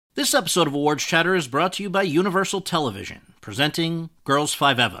This episode of Awards Chatter is brought to you by Universal Television, presenting Girls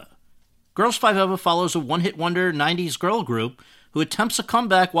 5 Eva. Girls 5 Eva follows a one-hit wonder 90s girl group who attempts a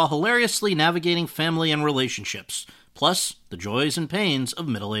comeback while hilariously navigating family and relationships, plus the joys and pains of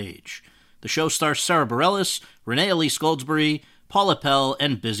middle age. The show stars Sarah Bareilles, Renee Elise Goldsberry, Paula Pell,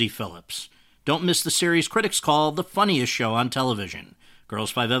 and Busy Phillips. Don't miss the series critics call the funniest show on television.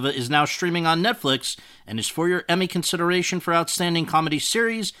 Girls 5 Eva is now streaming on Netflix and is for your Emmy consideration for Outstanding Comedy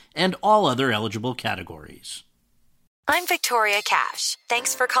Series and all other eligible categories. I'm Victoria Cash.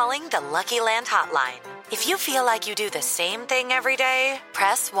 Thanks for calling the Lucky Land Hotline. If you feel like you do the same thing every day,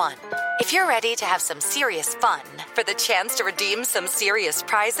 press 1. If you're ready to have some serious fun for the chance to redeem some serious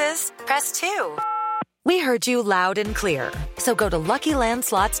prizes, press 2. We heard you loud and clear. So go to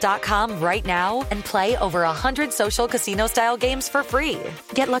LuckyLandSlots.com right now and play over 100 social casino-style games for free.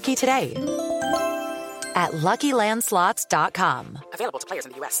 Get lucky today at LuckyLandSlots.com. Available to players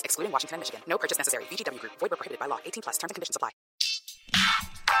in the U.S., excluding Washington and Michigan. No purchase necessary. VGW Group. Void where prohibited by law. 18+. Terms and conditions apply.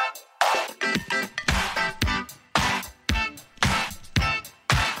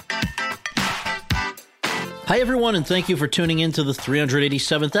 Hi, everyone, and thank you for tuning in to the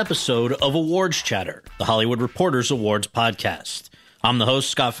 387th episode of Awards Chatter, the Hollywood Reporters Awards podcast. I'm the host,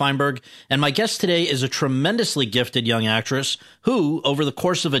 Scott Feinberg, and my guest today is a tremendously gifted young actress who, over the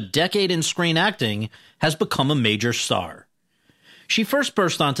course of a decade in screen acting, has become a major star. She first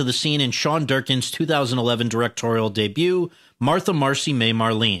burst onto the scene in Sean Durkin's 2011 directorial debut, Martha Marcy May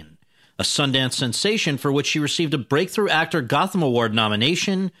Marlene, a Sundance sensation for which she received a Breakthrough Actor Gotham Award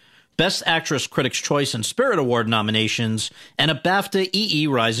nomination, Best Actress Critics' Choice and Spirit Award nominations, and a BAFTA EE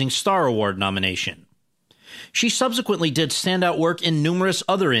Rising Star Award nomination. She subsequently did standout work in numerous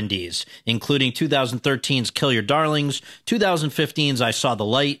other indies, including 2013's Kill Your Darlings, 2015's I Saw the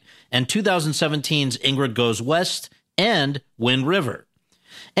Light, and 2017's Ingrid Goes West, and Wind River.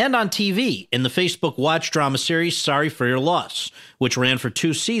 And on TV in the Facebook Watch drama series Sorry for Your Loss, which ran for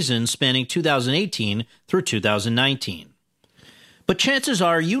 2 seasons spanning 2018 through 2019. But chances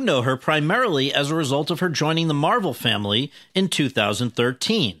are you know her primarily as a result of her joining the Marvel family in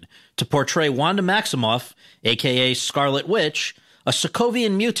 2013 to portray Wanda Maximoff, aka Scarlet Witch, a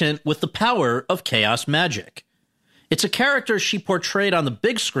Sokovian mutant with the power of chaos magic. It's a character she portrayed on the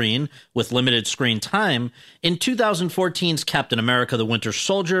big screen, with limited screen time, in 2014's Captain America the Winter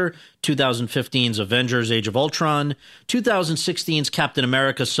Soldier, 2015's Avengers Age of Ultron, 2016's Captain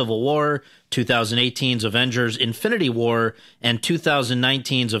America Civil War, 2018's Avengers Infinity War, and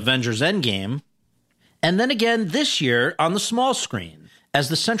 2019's Avengers Endgame, and then again this year on the small screen, as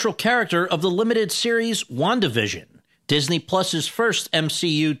the central character of the limited series WandaVision, Disney Plus's first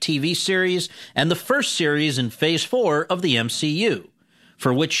MCU TV series and the first series in Phase 4 of the MCU,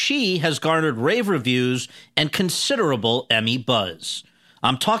 for which she has garnered rave reviews and considerable Emmy buzz.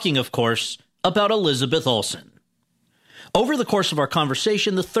 I'm talking, of course, about Elizabeth Olsen. Over the course of our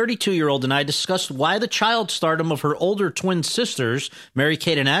conversation, the 32-year-old and I discussed why the child stardom of her older twin sisters,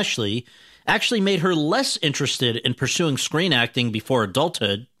 Mary-Kate and Ashley, actually made her less interested in pursuing screen acting before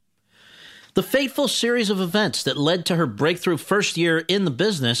adulthood, the fateful series of events that led to her breakthrough first year in the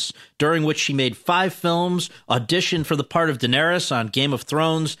business, during which she made 5 films, auditioned for the part of Daenerys on Game of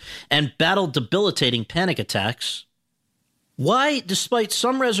Thrones, and battled debilitating panic attacks. Why, despite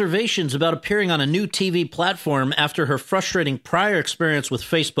some reservations about appearing on a new TV platform after her frustrating prior experience with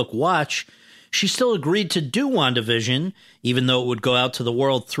Facebook Watch, she still agreed to do WandaVision, even though it would go out to the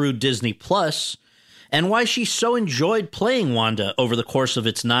world through Disney+, and why she so enjoyed playing Wanda over the course of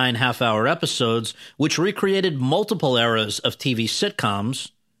its 9 half-hour episodes, which recreated multiple eras of TV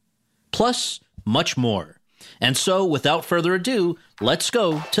sitcoms, plus much more. And so, without further ado, let's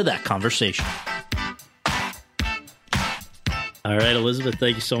go to that conversation. All right, Elizabeth,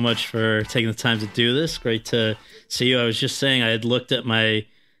 thank you so much for taking the time to do this. Great to see you. I was just saying I had looked at my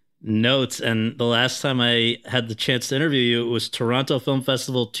notes, and the last time I had the chance to interview you, it was Toronto Film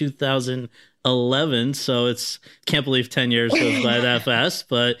Festival 2011, so can't believe 10 years goes by that fast,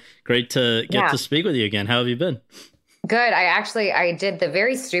 but great to get to speak with you again. How have you been? Good. I did the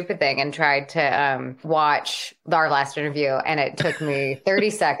very stupid thing and tried to watch our last interview, and it took me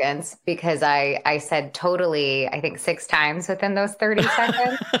 30 seconds because I said totally, I think 6 times within those 30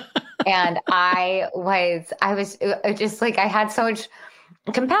 seconds. And I was just like, I had so much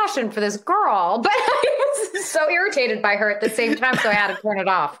compassion for this girl, but I was so irritated by her at the same time, so I had to turn it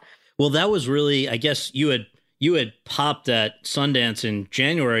off. Well, that was really, I guess you had popped at Sundance in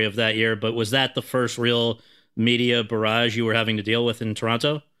January of that year, but was that the first real media barrage you were having to deal with in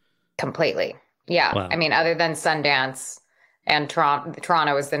Toronto? Completely. Yeah. Wow. I mean, other than Sundance, And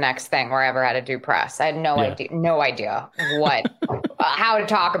Toronto was the next thing where I ever had to do press. I had no idea what, how to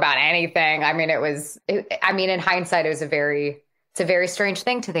talk about anything. I mean, in hindsight, it's a very strange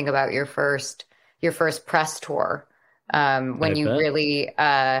thing to think about your first press tour, when you really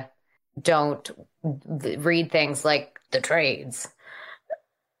don't read things like the trades.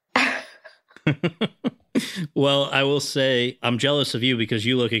 Well, I will say I'm jealous of you because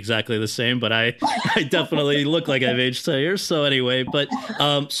you look exactly the same, but I definitely look like I've aged 10 years. So anyway, but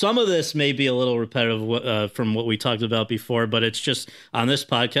some of this may be a little repetitive from what we talked about before, but it's just on this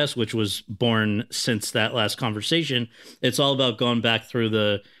podcast, which was born since that last conversation, it's all about going back through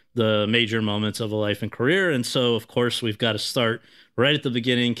the major moments of a life and career. And so, of course, we've got to start right at the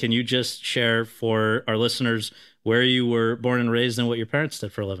beginning. Can you just share for our listeners where you were born and raised and what your parents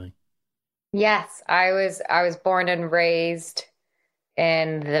did for a living? Yes, I was born and raised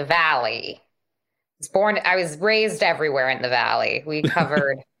in the Valley. I was raised everywhere in the Valley. We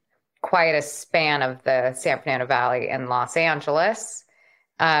covered quite a span of the San Fernando Valley in Los Angeles.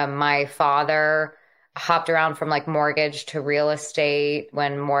 My father hopped around from like mortgage to real estate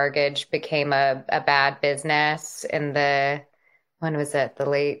when mortgage became a bad business in when was it? The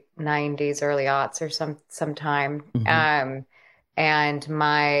late 90s, early aughts or sometime. Mm-hmm. And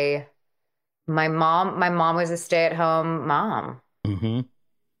my mom was a stay-at-home mom. Mm-hmm.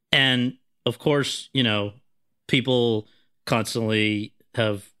 And of course, people constantly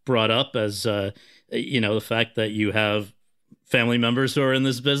have brought up as, the fact that you have family members who are in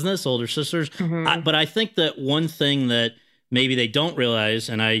this business, older sisters. Mm-hmm. But I think that one thing that maybe they don't realize,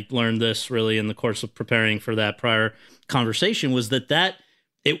 and I learned this really in the course of preparing for that prior conversation, was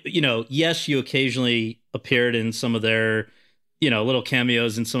yes, you occasionally appeared in some of their little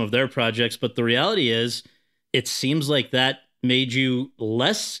cameos in some of their projects. But the reality is, it seems like that made you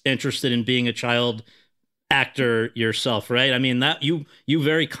less interested in being a child actor yourself, right? I mean, that you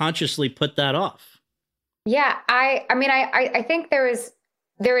very consciously put that off. Yeah, I think there is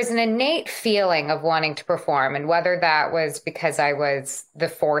an innate feeling of wanting to perform, and whether that was because I was the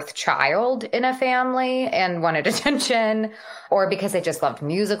fourth child in a family and wanted attention, or because I just loved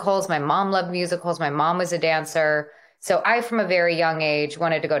musicals. My mom loved musicals. My mom was a dancer. So I, from a very young age,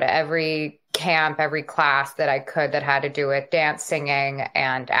 wanted to go to every camp, every class that I could that had to do with dance, singing,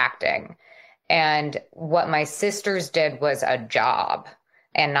 and acting. And what my sisters did was a job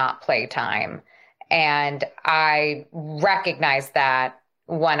and not playtime. And I recognized that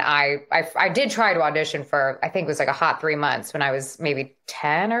when I did try to audition for, I think it was like a hot 3 months when I was maybe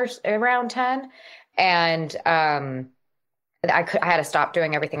 10 or around 10. And I had to stop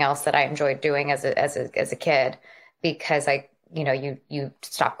doing everything else that I enjoyed doing as a kid. Because you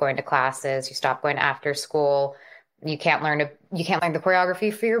stop going to classes, you stop going to after school, you can't learn the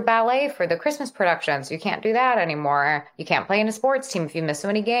choreography for your ballet for the Christmas productions. You can't do that anymore. You can't play in a sports team if you miss so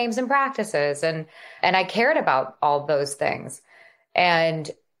many games and practices. And I cared about all those things. And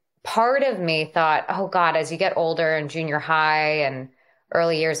part of me thought, oh God, as you get older in junior high and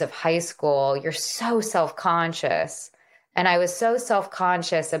early years of high school, you're so self-conscious. And I was so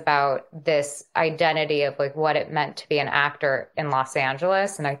self-conscious about this identity of like what it meant to be an actor in Los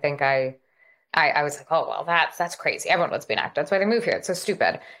Angeles. And I think I was like, oh, well, that's crazy. Everyone wants to be an actor. That's why they move here. It's so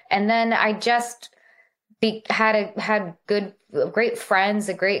stupid. And then I just had great friends,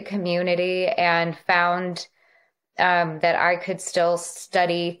 a great community, and found that I could still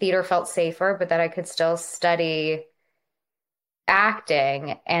study theater, felt safer, but that I could still study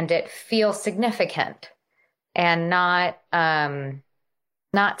acting and it feel significant and not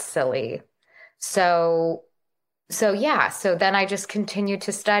silly. So then I just continued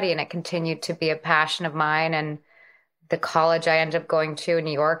to study, and it continued to be a passion of mine. And the college I ended up going to in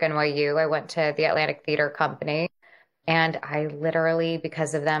New York, NYU, I went to the Atlantic Theater Company, and I literally,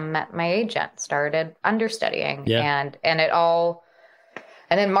 because of them, met my agent, started understudying. Yeah.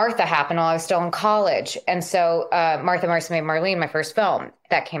 And then Martha happened while I was still in college. And so Martha Marcy Made Marlene, my first film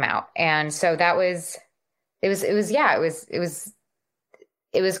that came out. And so that was, it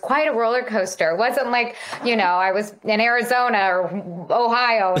was quite a roller coaster. It wasn't like, I was in Arizona or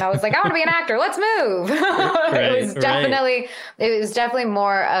Ohio and I was like, I want to be an actor. Let's move. It was definitely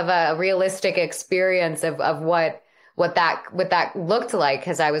more of a realistic experience of what that looked like,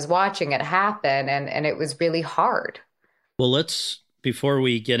 because I was watching it happen, and it was really hard. Well, before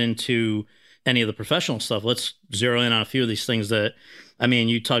we get into any of the professional stuff, let's zero in on a few of these things that,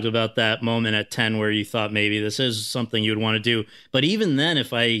 you talked about that moment at 10 where you thought maybe this is something you'd want to do. But even then,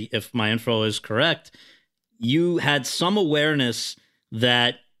 if my info is correct, you had some awareness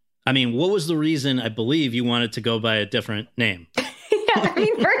that, what was the reason I believe you wanted to go by a different name? I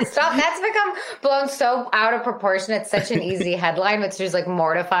mean, first off, that's become blown so out of proportion. It's such an easy headline, which is like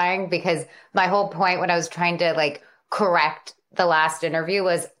mortifying, because my whole point when I was trying to like correct the last interview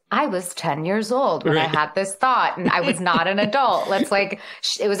was I was 10 years old when I had this thought, and I was not an adult. Let's like,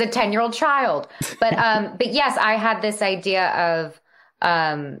 it was a 10-year-old child. But yes, I had this idea of,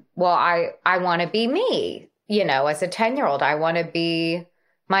 well, I want to be me, you know, as a 10-year-old, I want to be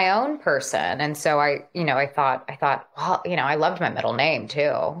my own person. And so I thought, well, you know, I loved my middle name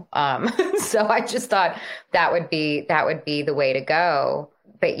too. So I just thought that would be the way to go.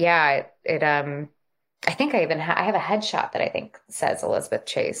 But yeah, I think I have a headshot that I think says Elizabeth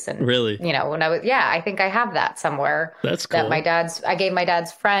Chase. And really, you know, when I think I have that somewhere. That's cool. That I gave my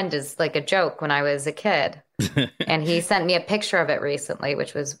dad's friend as like a joke when I was a kid. And he sent me a picture of it recently,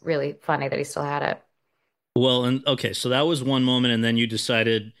 which was really funny that he still had it. Well, and okay, so that was one moment, and then you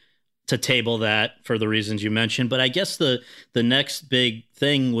decided to table that for the reasons you mentioned. But I guess the next big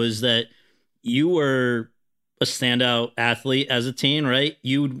thing was that you were a standout athlete as a teen, right?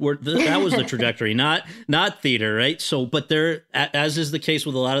 You were that was the trajectory, not theater, right? So, but there, as is the case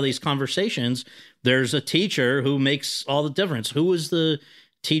with a lot of these conversations, there's a teacher who makes all the difference. Who was the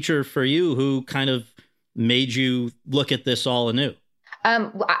teacher for you who kind of made you look at this all anew?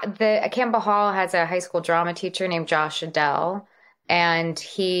 The Campbell Hall has a high school drama teacher named Josh Adele, and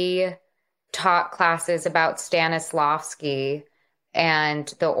he taught classes about Stanislavski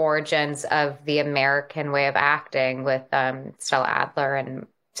and the origins of the American way of acting with Stella Adler and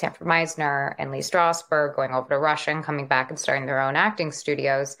Sanford Meisner and Lee Strasberg going over to Russia and coming back and starting their own acting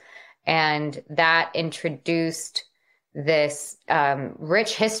studios. And that introduced this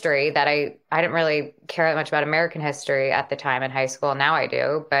rich history that I didn't really care that much about American history at the time in high school. Now I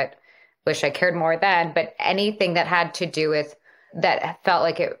do, but wish I cared more then. But anything that had to do with that felt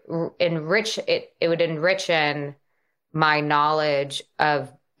like it would enrich in my knowledge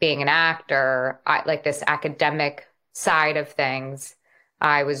of being an actor, like this academic side of things,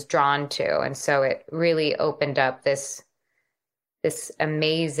 I was drawn to. And so it really opened up this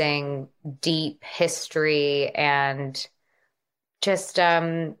amazing, deep history, and just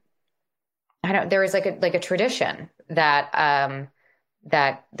there was like a tradition that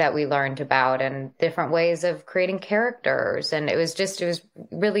we learned about, and different ways of creating characters, and it was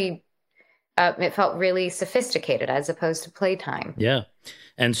really it felt really sophisticated as opposed to playtime. Yeah.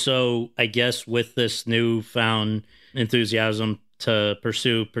 And so I guess with this newfound enthusiasm to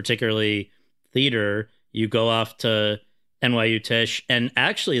pursue particularly theater, you go off to NYU Tisch. And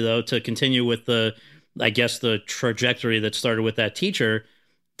actually, though, to continue with the trajectory that started with that teacher,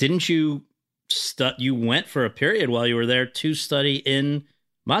 didn't you you went for a period while you were there to study in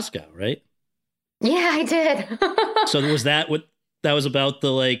Moscow, right? Yeah, I did. So was that what that was about,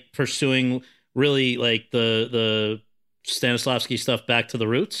 the like pursuing really like the Stanislavski stuff back to the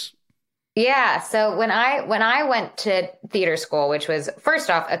roots? Yeah. So when I went to theater school, which was, first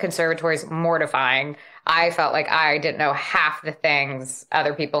off, a conservatory, is mortifying. I felt like I didn't know half the things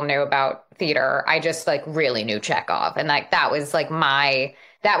other people knew about theater. I just like really knew Chekhov. And like, that was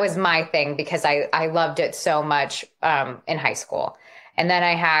my thing, because I loved it so much in high school. And then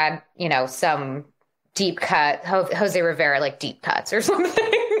I had, you know, some deep cut, Jose Rivera, like deep cuts or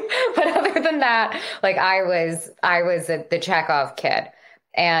something. But other than that, like I was the Chekhov kid,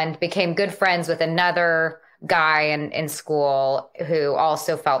 and became good friends with another guy in school who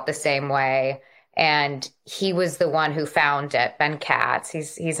also felt the same way. And he was the one who found it, Ben Katz.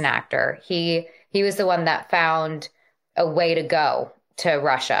 He's an actor. He was the one that found a way to go to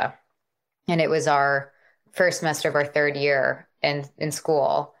Russia. And it was our first semester of our third year in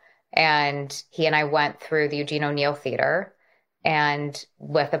school. And he and I went through the Eugene O'Neill Theater, and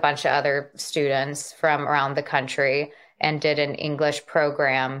with a bunch of other students from around the country, and did an English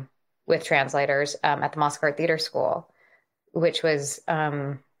program with translators at the Moscow Art Theater School, which was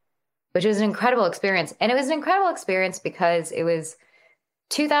an incredible experience. And it was an incredible experience because it was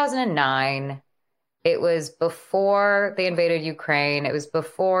 2009. It was before they invaded Ukraine. It was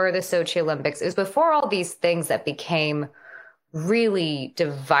before the Sochi Olympics. It was before all these things that became really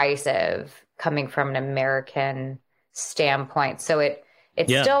divisive coming from an American standpoint. So it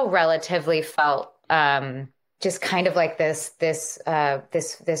still relatively felt just kind of like this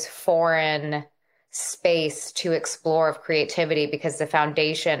foreign space to explore of creativity, because the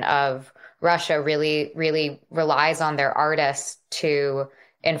foundation of Russia really, really relies on their artists to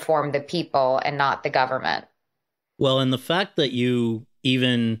inform the people and not the government. Well, and the fact that you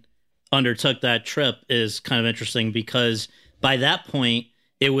even undertook that trip is kind of interesting, because by that point,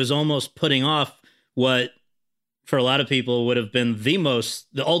 it was almost putting off what for a lot of people would have been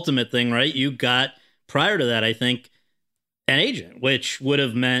the ultimate thing, right? You got, prior to that, I think, an agent, which would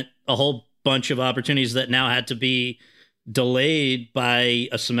have meant a whole bunch of opportunities that now had to be delayed by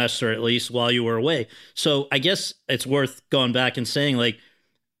a semester at least while you were away. So I guess it's worth going back and saying, like,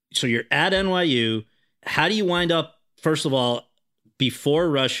 so you're at NYU. How do you wind up, first of all, before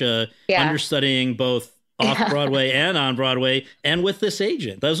Russia, understudying both off Broadway and on Broadway, and with this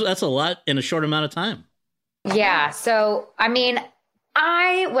agent? That's a lot in a short amount of time. Yeah. So, I mean,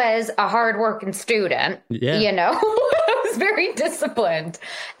 I was a hardworking student, you know, I was very disciplined.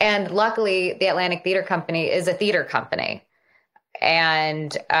 And luckily, the Atlantic Theater Company is a theater company,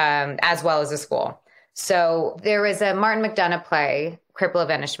 and as well as a school. So there was a Martin McDonagh play, Cripple of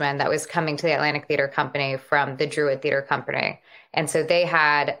Inishmaan, that was coming to the Atlantic Theater Company from the Druid Theater Company. And so they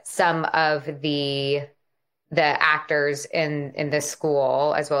had some of the actors in this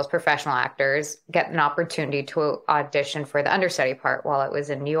school, as well as professional actors, get an opportunity to audition for the understudy part while it was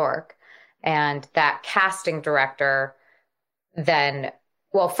in New York. And that casting director then,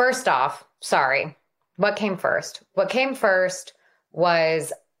 well, first off, sorry, what came first? What came first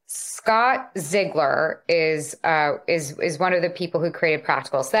was Scott Ziegler is one of the people who created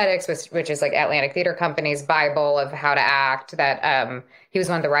Practical Aesthetics, which is like Atlantic Theater Company's Bible of how to act. That he was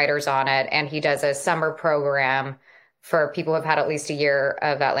one of the writers on it, and he does a summer program for people who have had at least a year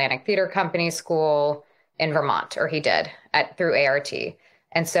of Atlantic Theater Company school in Vermont, or he did through ART.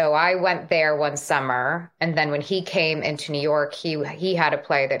 And so I went there one summer, and then when he came into New York, he had a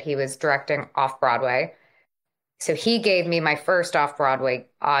play that he was directing off Broadway. So he gave me my first off-Broadway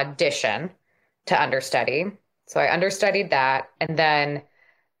audition to understudy. So I understudied that. And then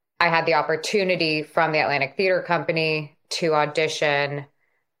I had the opportunity from the Atlantic Theater Company to audition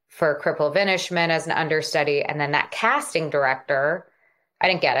for Cripple of Inishmaan as an understudy. And then that casting director, I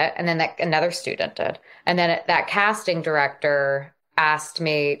didn't get it. And then another student did. And then that casting director asked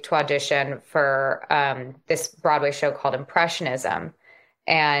me to audition for this Broadway show called Impressionism.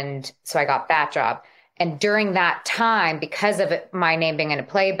 And so I got that job. And during that time, because of my name being in a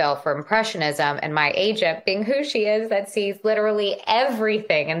playbill for Impressionism and my agent being who she is, that sees literally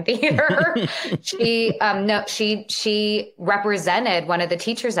everything in theater, she represented one of the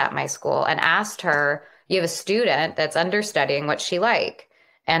teachers at my school and asked her, "You have a student that's understudying, what's she like?"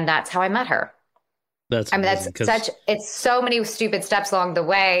 And that's how I met her. It's so many stupid steps along the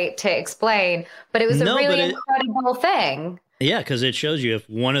way to explain, but it was a really incredible thing. Yeah, because it shows you if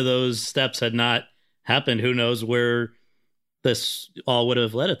one of those steps had not happened, who knows where this all would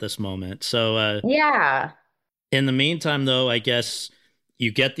have led at this moment. So in the meantime, though, I guess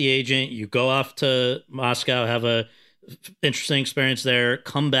you get the agent, you go off to Moscow, have a interesting experience there,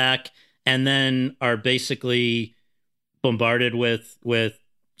 come back, and then are basically bombarded with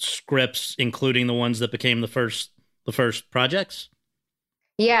scripts, including the ones that became the first projects.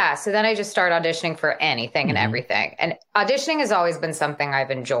 Yeah. So then I just started auditioning for anything and everything. And auditioning has always been something I've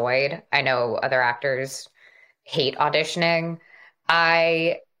enjoyed. I know other actors hate auditioning.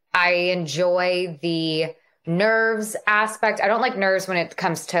 I enjoy the nerves aspect. I don't like nerves when it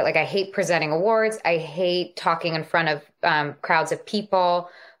comes to, like, I hate presenting awards. I hate talking in front of crowds of people,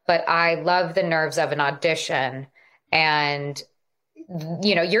 but I love the nerves of an audition. And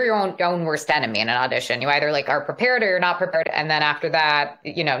you know, you're your own worst enemy in an audition. You either like are prepared or you're not prepared. And then after that,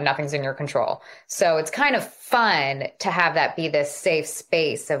 you know, nothing's in your control. So it's kind of fun to have that be this safe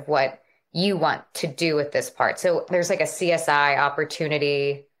space of what you want to do with this part. So there's like a CSI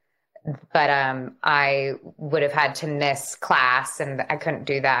opportunity, but I would have had to miss class and I couldn't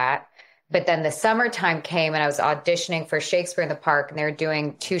do that. But then the summertime came and I was auditioning for Shakespeare in the Park, and they were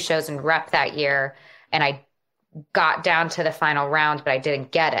doing 2 shows in rep that year. And I got down to the final round, but I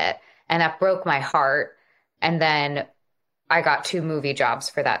didn't get it. And that broke my heart. And then I got 2 movie jobs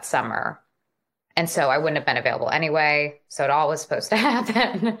for that summer. And so I wouldn't have been available anyway. So it all was supposed to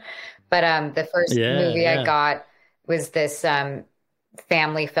happen. But the first movie I got was this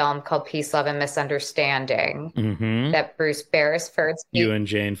family film called Peace, Love, and Misunderstanding that Bruce Beresford. You and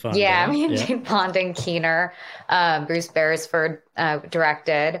Jane Fonda. Yeah, me and Jane Fonda and Keener. Bruce Beresford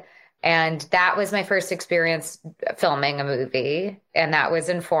directed. And that was my first experience filming a movie. And that was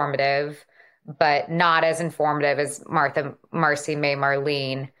informative, but not as informative as Marcy May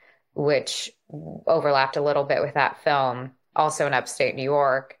Marlene, which overlapped a little bit with that film, also in upstate New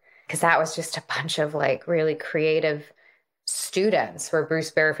York, because that was just a bunch of like really creative students where Bruce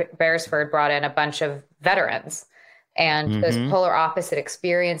Beresford brought in a bunch of veterans. And those polar opposite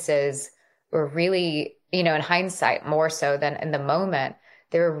experiences were really, you know, in hindsight, more so than in the moment,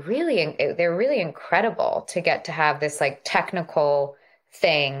 they're really incredible to get to have this like technical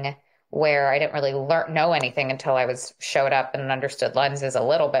thing where I didn't really know anything until I showed up and understood lenses a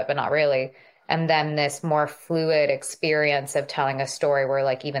little bit, but not really. and then this more fluid experience of telling a story where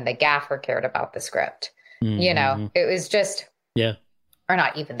like even the gaffer cared about the script. You know, it was just, yeah. Or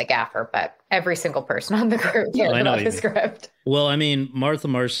not even the gaffer, but every single person on the crew cared about the script. Well, I mean, Martha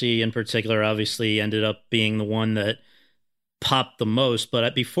Marcy in particular obviously ended up being the one that popped the most.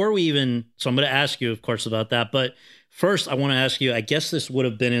 But before we even, so I'm going to ask you, of course, about that. But first, I want to ask you, I guess this would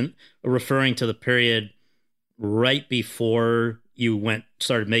have been referring to the period right before you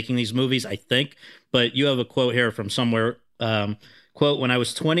started making these movies, I think. But you have a quote here from somewhere. Quote, when I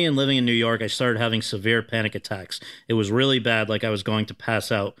was 20 and living in New York, I started having severe panic attacks. It was really bad, like I was going to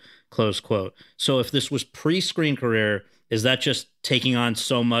pass out, close quote. So if this was pre-screen career, is that just taking on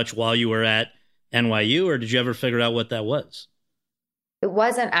so much while you were at NYU, or did you ever figure out what that was? It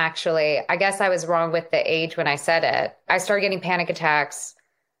wasn't actually. I guess I was wrong with the age when I said it. I started getting panic attacks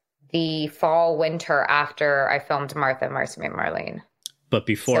the fall, winter after I filmed Martha, Marcy, and Marlene. But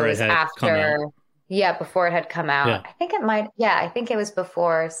before it had come out. Yeah, before it had come out. Yeah. I think it was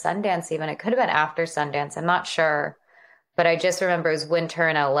before Sundance even. It could have been after Sundance. I'm not sure. But I just remember it was winter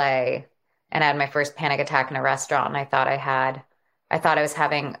in LA and I had my first panic attack in a restaurant. And I thought I was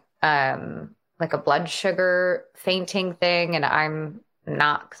having like a blood sugar fainting thing. And I'm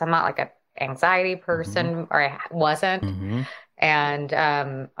not, because I'm not like an anxiety person, or I wasn't. And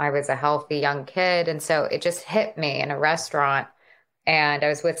I was a healthy young kid. And so it just hit me in a restaurant. And I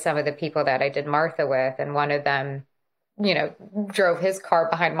was with some of the people that I did Martha with, and one of them, you know, drove his car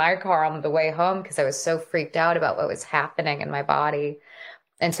behind my car on the way home because I was so freaked out about what was happening in my body.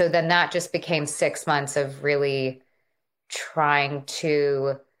 And so then that just became 6 months of really trying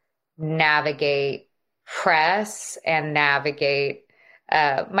to navigate press and navigate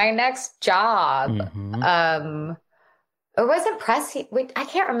my next job. It wasn't press. I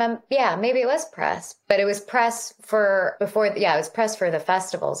can't remember. Yeah, maybe it was press, but it was press for it was press for the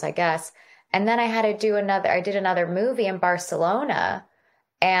festivals, I guess. And then I had to do I did another movie in Barcelona,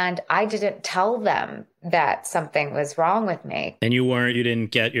 and I didn't tell them that something was wrong with me. And you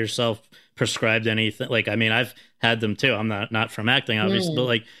didn't get yourself prescribed anything. Like, I mean, I've had them too. I'm not from acting, obviously, but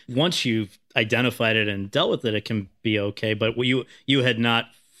like once you've identified it and dealt with it, it can be okay. But you had not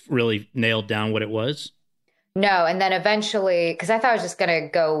really nailed down what it was. No, and then eventually, because I thought it was just going to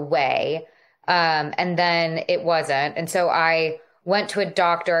go away, and then it wasn't. And so I went to a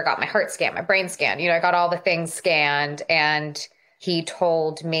doctor, I got my heart scanned, my brain scanned, I got all the things scanned, and he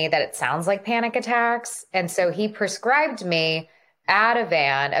told me that it sounds like panic attacks. And so he prescribed me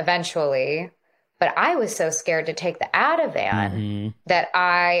Ativan eventually, but I was so scared to take the Ativan that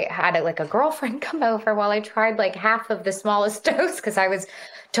I had a girlfriend come over while I tried like half of the smallest dose because I was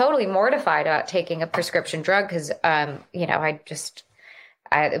totally mortified about taking a prescription drug because,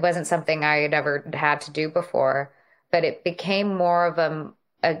 it wasn't something I had ever had to do before, but it became more of a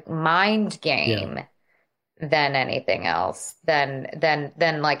mind game than anything else, than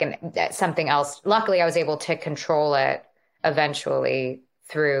something else. Luckily, I was able to control it eventually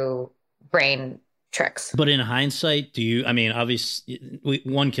through brain tricks. But in hindsight, obviously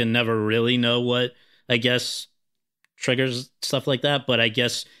one can never really know what, I guess, triggers stuff like that. But I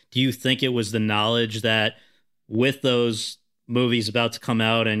guess, do you think it was the knowledge that with those movies about to come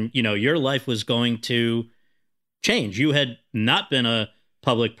out and, your life was going to change? You had not been a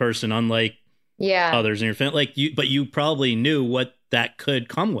public person, unlike others in your family. But you probably knew what that could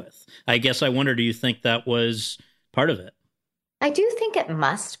come with. I guess I wonder, do you think that was part of it? I do think it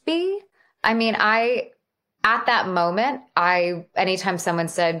must be. I mean, at that moment, anytime someone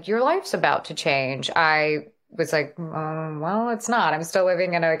said, your life's about to change, I was like, well, it's not. I'm still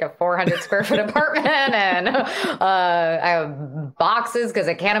living in a 400 square foot apartment, and I have boxes because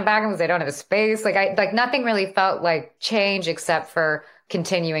I can't unpack them because I don't have a space. Nothing really felt like change except for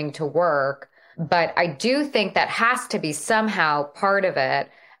continuing to work. But I do think that has to be somehow part of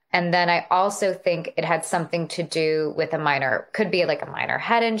it. And then I also think it had something to do with could be like a minor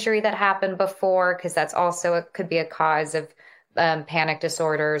head injury that happened before, because that's also could be a cause of panic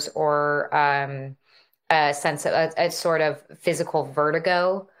disorders, or a sense of a sort of physical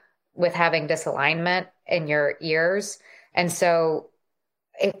vertigo with having disalignment in your ears. And so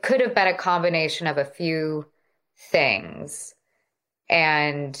it could have been a combination of a few things.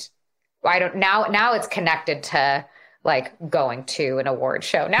 And now it's connected to going to an award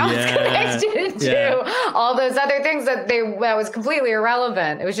show. Now it's connected to all those other things that was completely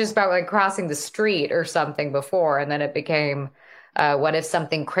irrelevant. It was just about crossing the street or something before. And then it became, what if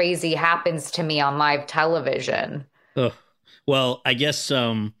something crazy happens to me on live television? Ugh. Well, I guess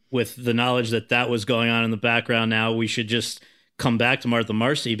with the knowledge that was going on in the background now, we should just come back to Martha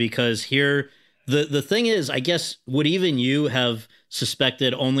Marcy, because here, the thing is, I guess, would even you have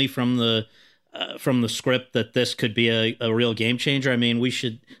suspected only from the from the script that this could be a real game changer? I mean,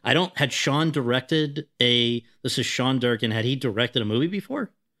 had Sean directed this is Sean Durkin. Had he directed a movie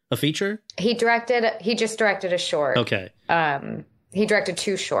before? A feature? He just directed a short. Okay. He directed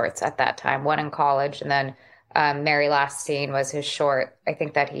 2 shorts at that time, one in college, and then Mary Last Scene was his short, I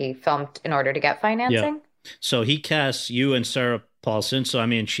think, that he filmed in order to get financing. Yeah. So he casts you and Sarah Paulson. So, I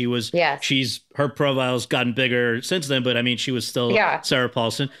mean, Yes. her profile's gotten bigger since then, but I mean, she was still Sarah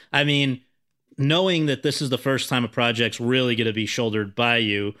Paulson. I mean, knowing that this is the first time a project's really going to be shouldered by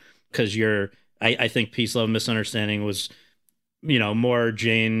you, because I think Peace, Love, Misunderstanding was, more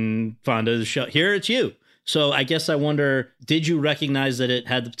Jane Fonda's show. Here it's you. So I guess I wonder, did you recognize that it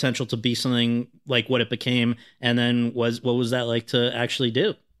had the potential to be something like what it became? And then what was that like to actually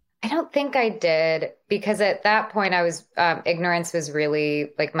do? I don't think I did, because at that point I was, ignorance was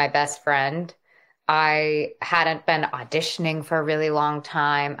really like my best friend. I hadn't been auditioning for a really long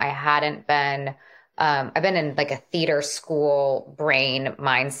time. I've been in like a theater school brain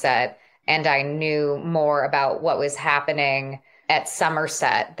mindset, and I knew more about what was happening at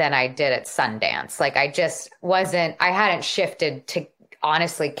Somerset than I did at Sundance. Like I hadn't shifted to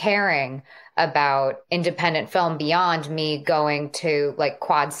honestly caring about independent film beyond me going to like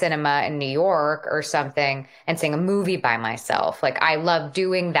Quad Cinema in New York or something and seeing a movie by myself. Like I love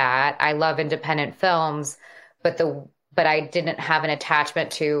doing that. I love independent films, but I didn't have an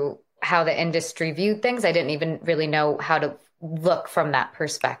attachment to how the industry viewed things. I didn't even really know how to look from that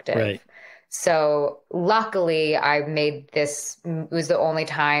perspective. Right. So luckily it was the only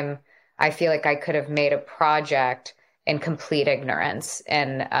time I feel like I could have made a project in complete ignorance.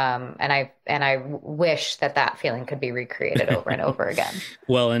 And I wish that feeling could be recreated over and over again.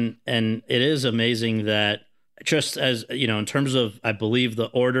 Well, and it is amazing that just as, in terms of, I believe the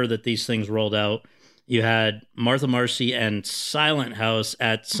order that these things rolled out, you had Martha Marcy and Silent House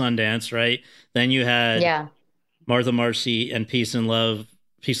at Sundance, right? Then you had Martha Marcy and Peace, Love,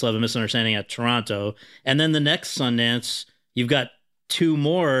 and Misunderstanding at Toronto. And then the next Sundance, you've got 2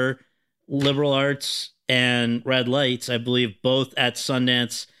 more, Liberal Arts and Red Lights, I believe, both at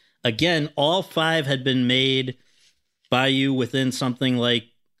Sundance. Again, all 5 had been made by you within something like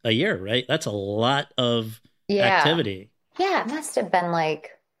a year, right? That's a lot of activity. Yeah, it must have been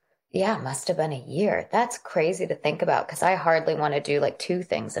a year. That's crazy to think about, because I hardly want to do like 2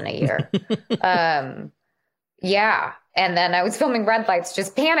 things in a year. Yeah. And then I was filming Red Lights,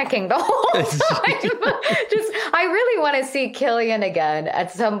 just panicking the whole time. I really want to see Killian again at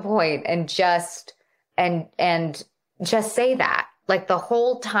some point and just say that. Like the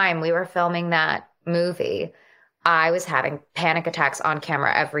whole time we were filming that movie, I was having panic attacks on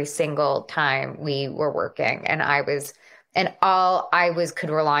camera every single time we were working. And all I could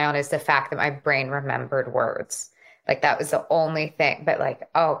rely on is the fact that my brain remembered words. Like that was the only thing. But like,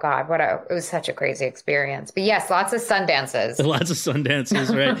 oh God, it was such a crazy experience. But yes, lots of Sundances. Lots of Sundances,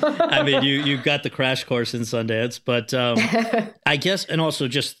 right? I mean, you got the crash course in Sundance, but I guess, and also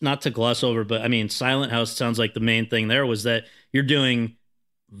just not to gloss over, but I mean, Silent House sounds like the main thing there was that you're doing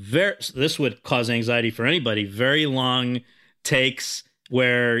this would cause anxiety for anybody, very long takes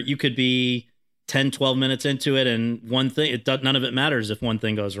where you could be 10, 12 minutes into it and none of it matters if one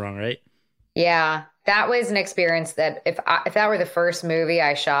thing goes wrong, right? Yeah. That was an experience that if that were the first movie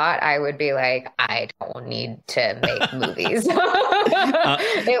I shot, I would be like, I don't need to make movies.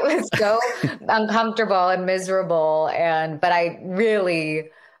 It was so uncomfortable and miserable. But I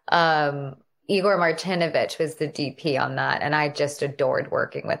really, Igor Martinovich was the DP on that. And I just adored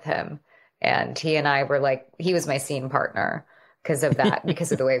working with him. And he and I were like, he was my scene partner because of that,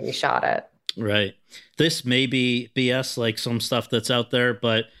 because of the way we shot it. Right. This may be BS, like some stuff that's out there,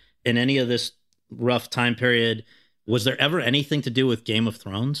 but in any of this rough time period, was there ever anything to do with Game of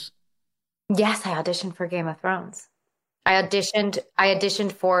Thrones? Yes, I auditioned for Game of Thrones. I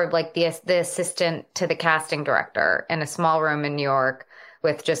auditioned for like the assistant to the casting director in a small room in New York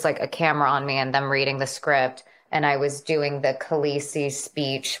with just like a camera on me and them reading the script. And I was doing the Khaleesi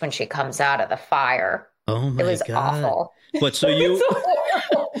speech when she comes out of the fire. Oh my God. It was awful. But so you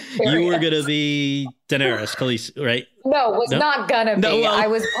were going to be Daenerys Khaleesi, right? No, not going to be. No, well. I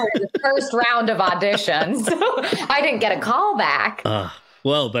was part of the first round of auditions. I didn't get a call back.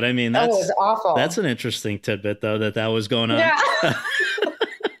 Well, but I mean, it was awful. That's an interesting tidbit, though, that was going on. Yeah.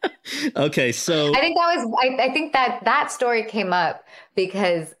 Okay, so I think that story came up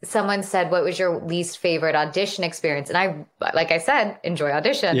because someone said, "What was your least favorite audition experience?" And I, like I said, enjoy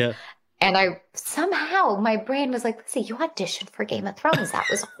audition. Yeah. And my brain was like, "Listen, you auditioned for Game of Thrones. That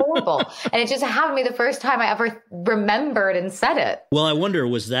was horrible." And it just happened to me the first time I ever remembered and said it. Well, I wonder,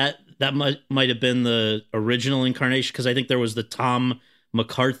 was that might have been the original incarnation? Because I think there was the Tom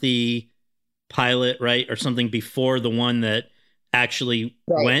McCarthy pilot, right, or something before the one that actually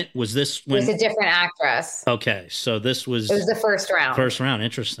went? Was this when? It was a different actress. Okay, so this was. It was the first round. First round,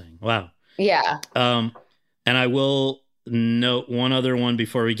 interesting. Wow. Yeah. And I will note one other one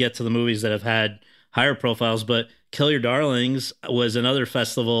before we get to the movies that have had higher profiles, but Kill Your Darlings was another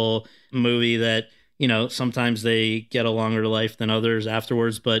festival movie that, you know, sometimes they get a longer life than others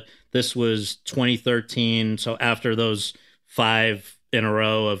afterwards, but this was 2013. So after those 5 in a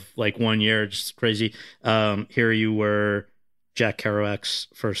row of like 1 year, just crazy. Here you were Jack Kerouac's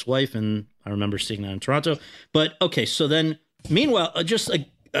first wife, and I remember seeing that in Toronto. But okay, so then meanwhile,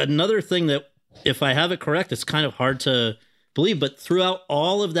 another thing that, if I have it correct, it's kind of hard to believe, but throughout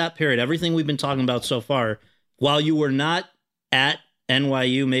all of that period, everything we've been talking about so far, while you were not at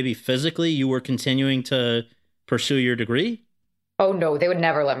NYU, maybe physically, you were continuing to pursue your degree? Oh, no, they would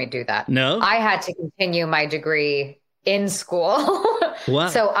never let me do that. No? I had to continue my degree in school. Wow.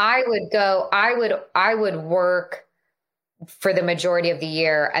 So I would work for the majority of the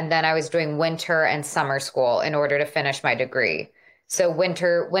year, and then I was doing winter and summer school in order to finish my degree. So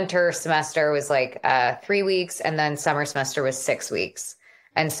winter semester was like 3 weeks, and then summer semester was 6 weeks.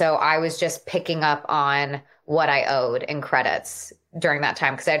 And so I was just picking up on what I owed in credits during that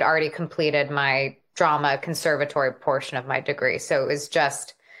time because I'd already completed my drama conservatory portion of my degree. So it was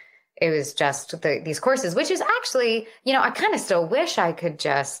just these courses, which is actually, you know, I kind of still wish I could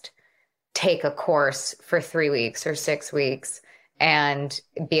just take a course for 3 weeks or 6 weeks and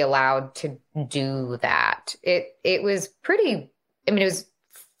be allowed to do that. It was pretty, I mean, it was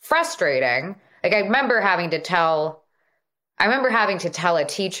frustrating. Like I remember having to tell a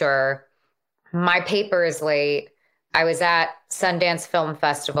teacher, my paper is late. I was at Sundance Film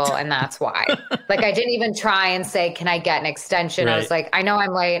Festival, and that's why. Like I didn't even try and say, can I get an extension? Right. I was like, I know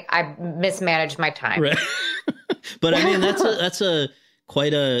I'm late. I mismanaged my time. Right. But I mean, that's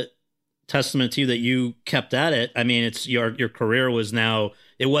quite a testament to you that you kept at it. I mean, it's your career was now,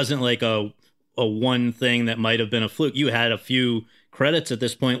 it wasn't like a one thing that might have been a fluke. You had a few credits at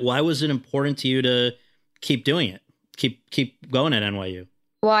this point. Why was it important to you to keep doing it? Keep going at NYU?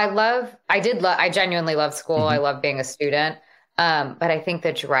 Well, I genuinely love school. Mm-hmm. I love being a student. But I think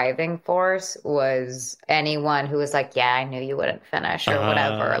the driving force was anyone who was like, yeah, I knew you wouldn't finish or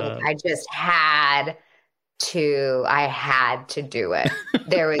whatever. Like, I just had to do it.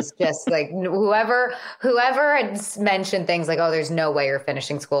 There was just like whoever had mentioned things like, oh, there's no way you're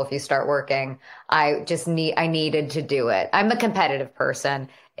finishing school if you start working. I needed to do it. I'm a competitive person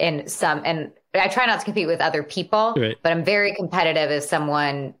and I try not to compete with other people, right, but I'm very competitive if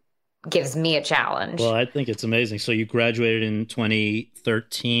someone gives me a challenge. Well, I think it's amazing. So you graduated in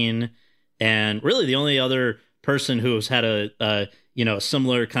 2013, and really the only other person who has had a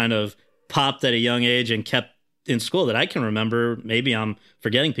similar kind of popped at a young age and kept in school that I can remember, maybe I'm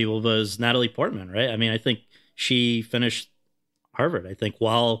forgetting people, was Natalie Portman, right? I mean, I think she finished Harvard, I think,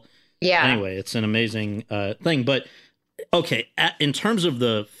 anyway, it's an amazing thing. But okay, in terms of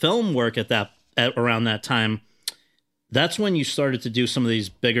the film work around that time, that's when you started to do some of these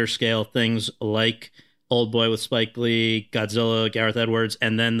bigger scale things like Old Boy with Spike Lee, Godzilla, Gareth Edwards,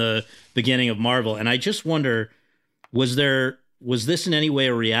 and then the beginning of Marvel. And I just wonder, was this in any way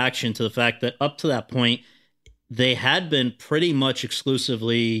a reaction to the fact that up to that point, they had been pretty much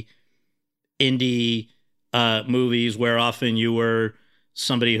exclusively indie movies where often you were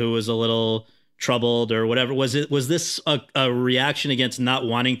somebody who was a little troubled or whatever? Was this a reaction against not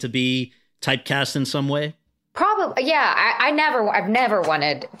wanting to be typecast in some way? Probably, yeah. I've never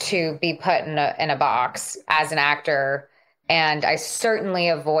wanted to be put in a box as an actor, and I certainly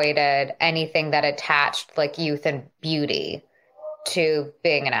avoided anything that attached like youth and beauty to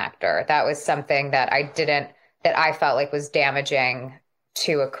being an actor. That was something that I felt like was damaging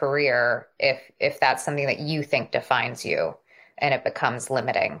to a career if that's something that you think defines you and it becomes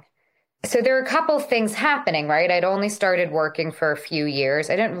limiting. So there are a couple of things happening, right? I'd only started working for a few years.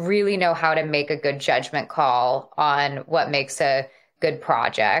 I didn't really know how to make a good judgment call on what makes a good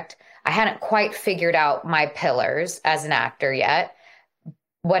project. I hadn't quite figured out my pillars as an actor yet.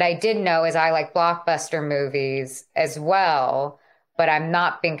 What I did know is I like blockbuster movies as well, but I'm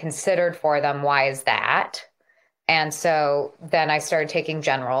not being considered for them. Why is that? And so then I started taking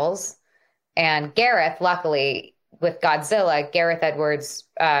generals. And Gareth, luckily, with Godzilla, Gareth Edwards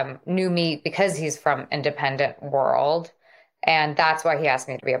knew me because he's from independent world. And that's why he asked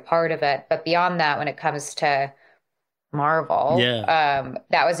me to be a part of it. But beyond that, when it comes to Marvel,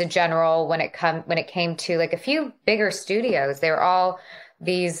 that was a general. When it came to like a few bigger studios, they were all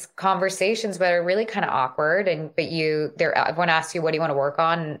these conversations that are really kind of awkward. But everyone asks you, what do you want to work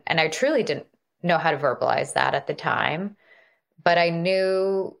on? And I truly didn't know how to verbalize that at the time. But I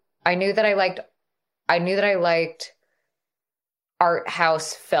knew I knew that I liked art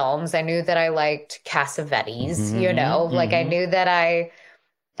house films. I knew that I liked Cassavetes, like I knew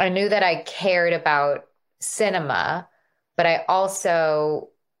that I cared about cinema, but I also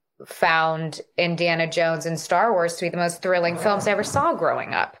found Indiana Jones and Star Wars to be the most thrilling films I ever saw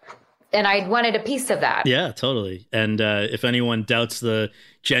growing up. And I wanted a piece of that. Yeah, totally. And if anyone doubts the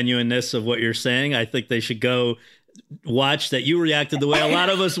genuineness of what you're saying, I think they should go watch that you reacted the way a lot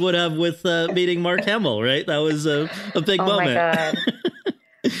of us would have with meeting Mark Hamill, right? That was a big moment. My God.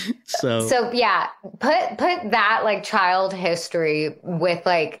 So yeah, put that like child history with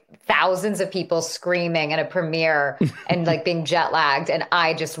like thousands of people screaming at a premiere and like being jet lagged, and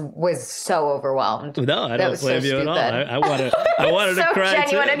I just was so overwhelmed. No, I don't blame you at all. I wanted to cry.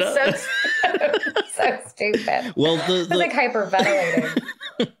 Genuine too. and No. so stupid. Well, I was like hyperventilating.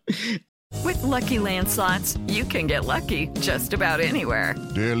 With Lucky Land Slots, you can get lucky just about anywhere.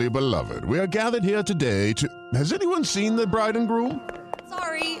 Dearly beloved, we are gathered here today to... Has anyone seen the bride and groom?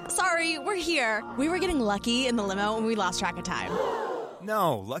 Sorry, we're here. We were getting lucky in the limo and we lost track of time.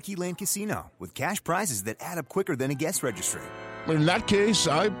 No, Lucky Land Casino, with cash prizes that add up quicker than a guest registry. In that case,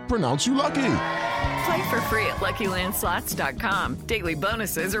 I pronounce you lucky. Play for free at LuckyLandSlots.com. Daily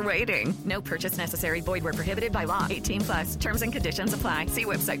bonuses are waiting. No purchase necessary. Void where prohibited by law. 18+. Terms and conditions apply. See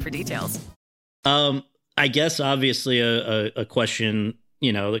website for details. I guess obviously a question,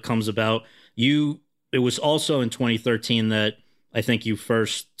 that comes about you. It was also in 2013 that I think you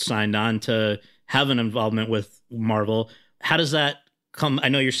first signed on to have an involvement with Marvel. How does that come? I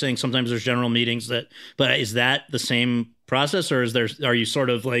know you're saying sometimes there's general meetings but is that the same process, or are you sort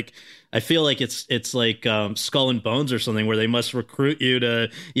of like, I feel like it's like Skull and Bones or something where they must recruit you to,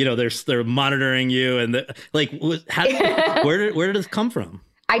 they're monitoring you and where did it come from?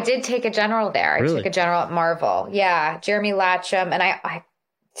 I did take a general there. I took a general at Marvel. Yeah, Jeremy Latcham, and I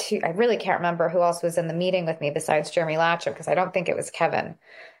really can't remember who else was in the meeting with me besides Jeremy Latcham, because I don't think it was Kevin.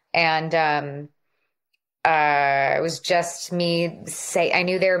 And it was just me. I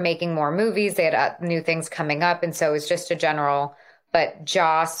knew they were making more movies. They had new things coming up, and so it was just a general. But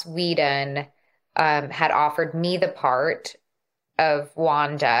Joss Whedon had offered me the part of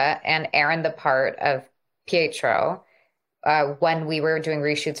Wanda and Aaron the part of Pietro when we were doing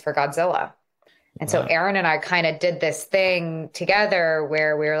reshoots for Godzilla. And so Aaron and I kind of did this thing together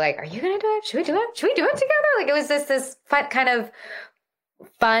where we were like, are you going to do it? Should we do it? Should we do it together? Like it was this fun, kind of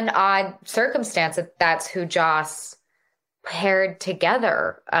fun, odd circumstance that's who Joss paired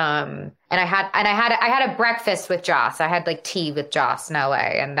together. And I had a breakfast with Joss. I had like tea with Joss in LA,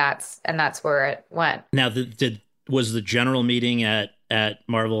 and that's where it went. Now, was the general meeting at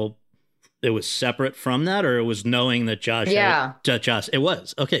Marvel, it was separate from that, or it was knowing that Joss? Joss. It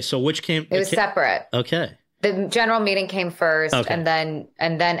was. Okay. So which came? It was separate. Okay. The general meeting came first, okay. and then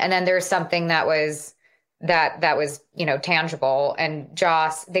there was something that was tangible. And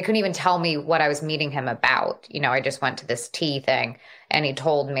Joss, they couldn't even tell me what I was meeting him about. I just went to this tea thing, and he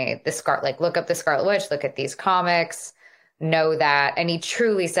told me look up the Scarlet Witch, look at these comics, know that. And he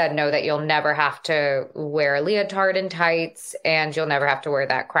truly said, know that you'll never have to wear a leotard and tights, and you'll never have to wear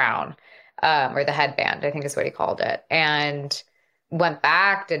that crown. Or the headband, I think is what he called it. And went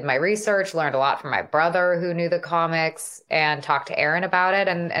back, did my research, learned a lot from my brother who knew the comics, and talked to Aaron about it.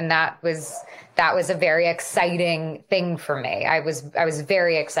 And that was a very exciting thing for me. I was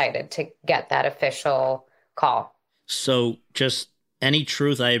very excited to get that official call. So just any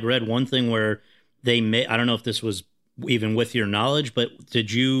truth, I had read one thing where I don't know if this was even with your knowledge, but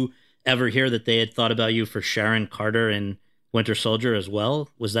did you ever hear that they had thought about you for Sharon Carter in Winter Soldier as well?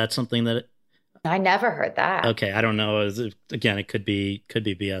 Was that something that... I never heard that. Okay, I don't know. Again, it could be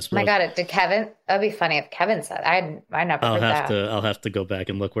BS. Oh my God, did Kevin? That'd be funny if Kevin said. I never heard that. I'll have to go back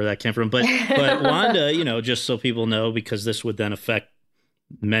and look where that came from. But Wanda, just so people know, because this would then affect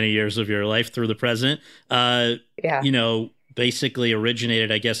many years of your life through the present. Basically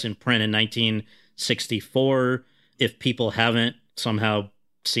originated, I guess, in print in 1964. If people haven't somehow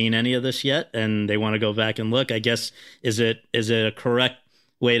seen any of this yet and they want to go back and look, I guess, is it a correct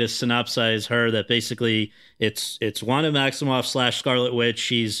way to synopsize her that basically it's Wanda Maximoff / Scarlet Witch?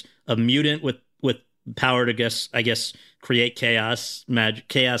 She's a mutant with power to create chaos magic.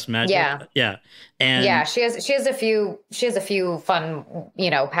 Yeah. And yeah, she has a few fun,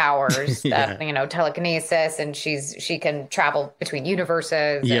 powers that, telekinesis, and she can travel between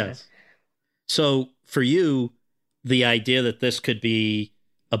universes. Yes. So for you, the idea that this could be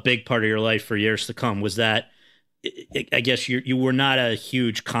a big part of your life for years to come, was that, I guess you were not a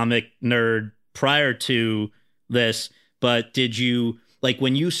huge comic nerd prior to this, but did you, like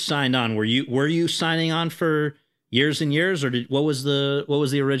when you signed on, were you signing on for years and years, or what was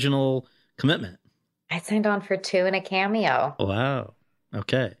the original commitment? I signed on for 2 and a cameo. Wow.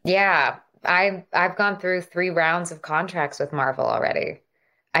 Okay. Yeah. I've gone through 3 rounds of contracts with Marvel already.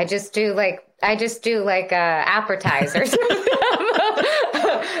 I just do like appetizers.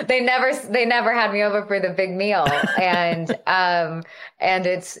 They never had me over for the big meal, and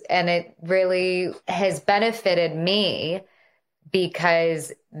it really has benefited me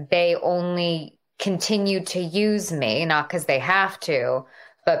because they only continue to use me, not because they have to,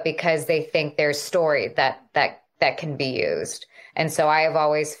 but because they think there's story that can be used. And so I have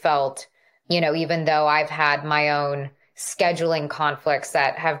always felt, even though I've had my own scheduling conflicts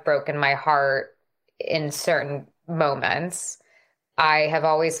that have broken my heart in certain moments, I have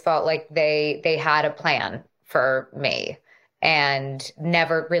always felt like they had a plan for me and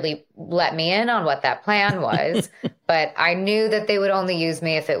never really let me in on what that plan was. But I knew that they would only use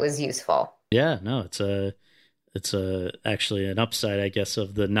me if it was useful. Yeah, no, it's actually an upside, I guess,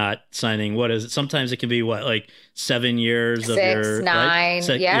 of the not signing. What is it? Sometimes it can be like 7 years 6, of your 9.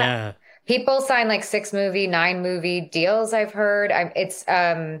 Right? Yeah. People sign like 6 movie, 9 movie deals. I've heard that's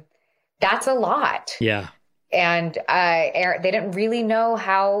a lot. Yeah. And they didn't really know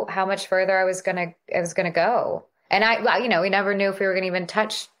how much further I was gonna go. And we never knew if we were gonna even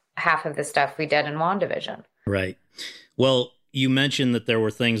touch half of the stuff we did in WandaVision. Right. Well, you mentioned that there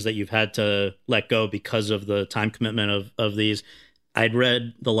were things that you've had to let go because of the time commitment of these. I'd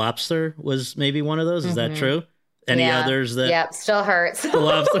read The Lobster was maybe one of those. Is that true? Any others that? Yep, still hurts. The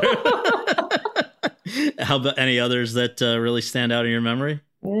Lobster. How about any others that really stand out in your memory?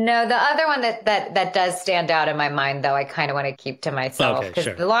 No, the other one that does stand out in my mind, though, I kind of want to keep to myself, because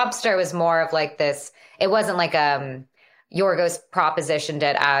The Lobster was more of like this. It wasn't like Yorgos propositioned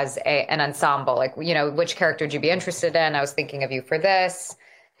it as an ensemble, like, which character would you be interested in? I was thinking of you for this.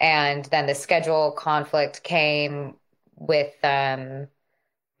 And then the schedule conflict came with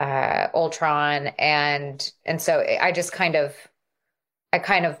Ultron. And so I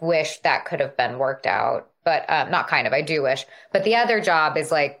kind of wish that could have been worked out, but not kind of, I do wish. But the other job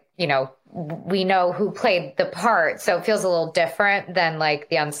is like, we know who played the part. So it feels a little different than like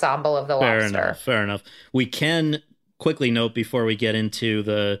the ensemble of The Lobster. Fair enough. We can quickly note before we get into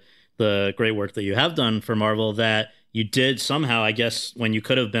the great work that you have done for Marvel that you did somehow, I guess, when you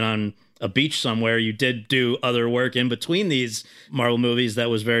could have been on a beach somewhere, you did do other work in between these Marvel movies that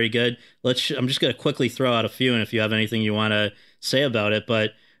was very good. I'm just going to quickly throw out a few, and if you have anything you want to say about it.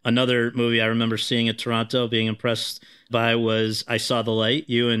 But another movie I remember seeing at Toronto, being impressed by, was I Saw the Light.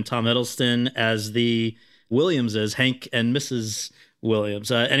 You and Tom Hiddleston as the Williamses, Hank and Mrs.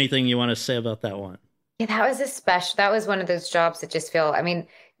 Williams. Anything you want to say about that one? Yeah, that was one of those jobs that just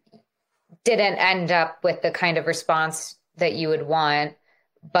didn't end up with the kind of response that you would want.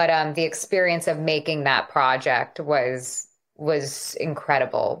 But the experience of making that project was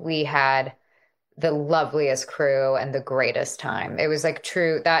incredible. We had the loveliest crew and the greatest time. It was like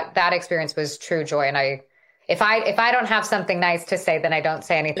that experience was true joy. And if I don't have something nice to say, then I don't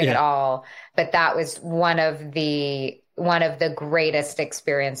say anything at all. But that was one of the greatest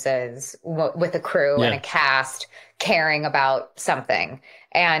experiences with a crew and a cast caring about something.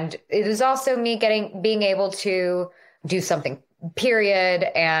 And it was also me being able to do something period,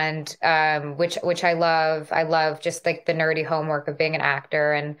 and which I love. I love just like the nerdy homework of being an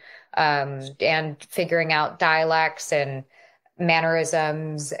actor and figuring out dialects and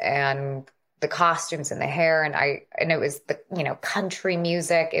mannerisms and the costumes and the hair, and it was the country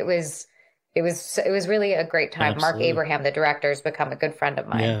music. It was really a great time. Absolutely. Mark Abraham, the director, has become a good friend of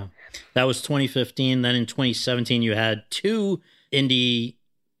mine. Yeah, that was 2015. Then in 2017, you had 2 indie,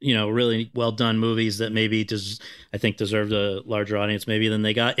 really well done movies that maybe I think deserved a larger audience maybe than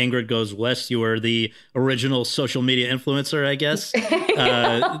they got. Ingrid Goes West. You were the original social media influencer, I guess.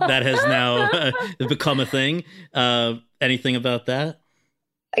 That has now become a thing. Anything about that?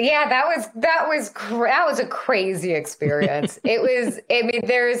 Yeah, that was a crazy experience.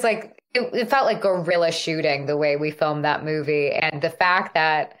 It felt like guerrilla shooting the way we filmed that movie, and the fact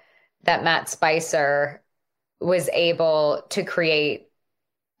that Matt Spicer was able to create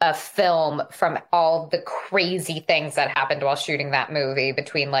a film from all the crazy things that happened while shooting that movie,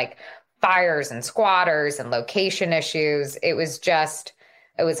 between like fires and squatters and location issues. It was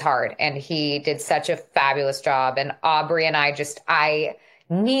hard. And he did such a fabulous job. And Aubrey and I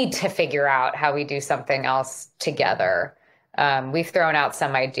need to figure out how we do something else together. We've thrown out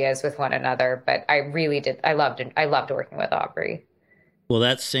some ideas with one another, but I loved working with Aubrey. Well,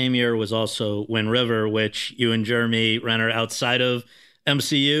 that same year was also Wind River, which you and Jeremy Renner outside of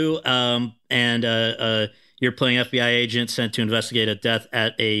MCU, and you're playing FBI agent sent to investigate a death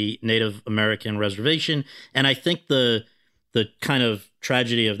at a Native American reservation. And I think the kind of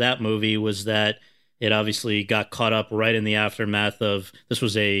tragedy of that movie was that it obviously got caught up right in the aftermath of, this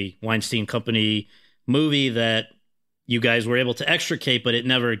was a Weinstein Company movie that you guys were able to extricate, but it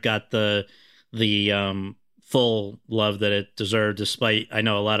never got the full love that it deserved, despite, I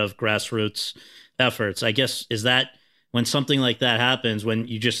know, a lot of grassroots efforts. I guess, is that when something like that happens, when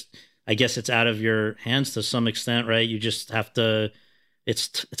you just, I guess it's out of your hands to some extent, right? You just have to,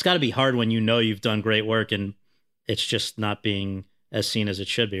 it's got to be hard when you know you've done great work and it's just not being as seen as it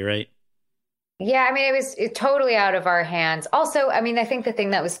should be, right? Yeah, I mean, it was totally out of our hands. Also, I mean, I think the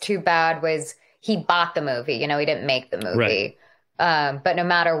thing that was too bad was he bought the movie. You know, he didn't make the movie. Right. But no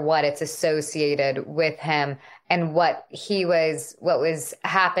matter what, it's associated with him. And what was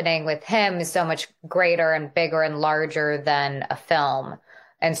happening with him is so much greater and bigger and larger than a film.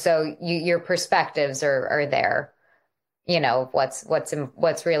 And so your perspectives are there. You know, what's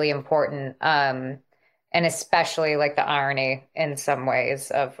really important. And especially like the irony in some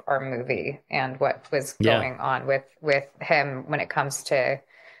ways of our movie and what was going on with him when it comes to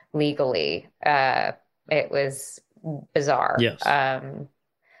legally. It was bizarre. Yes.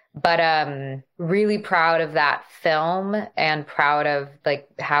 But really proud of that film and proud of like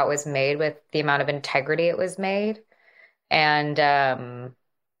how it was made with the amount of integrity it was made. And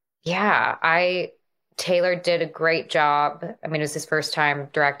Taylor did a great job. I mean, it was his first time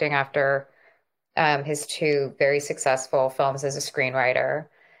directing after his two very successful films as a screenwriter.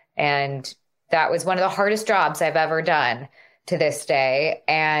 And that was one of the hardest jobs I've ever done to this day.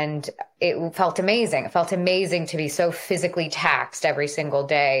 And it felt amazing. It felt amazing to be so physically taxed every single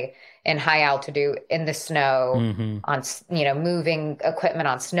day in high altitude, in the snow, on, moving equipment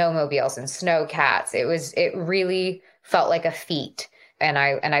on snowmobiles and snowcats. It really felt like a feat. And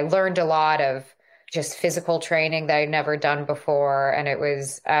I learned a lot of just physical training that I'd never done before. And it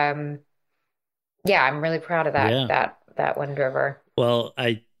was, I'm really proud of that, that Wind River. Well,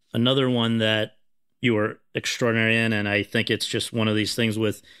 another one that you were extraordinary in, and I think it's just one of these things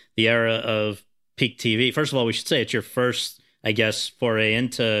with the era of peak TV. First of all, we should say it's your first, I guess, foray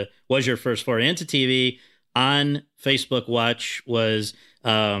into TV. On Facebook Watch was,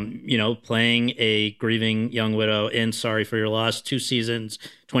 playing a grieving young widow in Sorry for Your Loss, 2 seasons,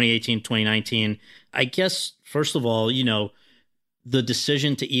 2018, 2019. I guess, first of all, the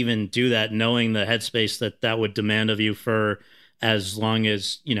decision to even do that, knowing the headspace that would demand of you for as long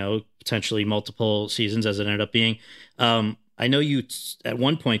as, potentially multiple seasons as it ended up being. I know you at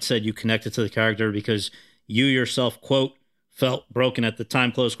one point said you connected to the character because you yourself, quote, felt broken at the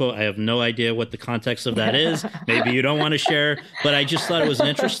time, close quote. I have no idea what the context of that is. Maybe you don't want to share, but I just thought it was an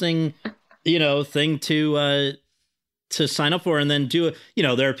interesting, thing to sign up for and then do it.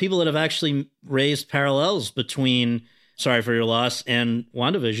 There are people that have actually raised parallels between Sorry for Your Loss and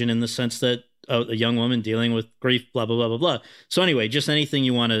WandaVision in the sense that a young woman dealing with grief, blah, blah, blah, blah, blah. So anyway, just anything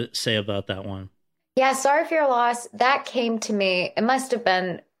you want to say about that one. Yeah, Sorry for Your Loss, that came to me, it must have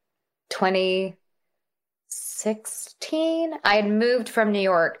been 2016. I had moved from New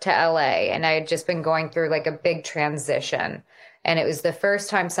York to LA and I had just been going through like a big transition. And it was the first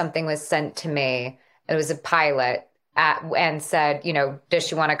time something was sent to me. It was a pilot and said, does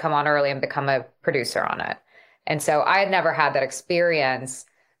she want to come on early and become a producer on it? And so I had never had that experience.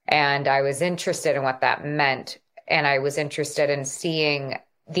 And I was interested in what that meant. And I was interested in seeing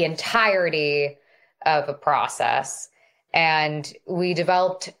the entirety of a process. And we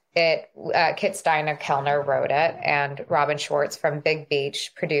developed it. Kit Steiner Kellner wrote it, and Robin Schwartz from Big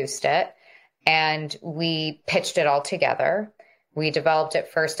Beach produced it. And we pitched it all together. We developed it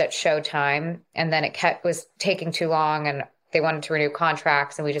first at Showtime, and then it was taking too long, and they wanted to renew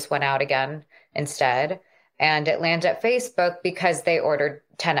contracts, and we just went out again instead. And it landed at Facebook because they ordered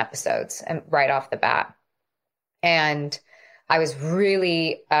 10 episodes and right off the bat. And I was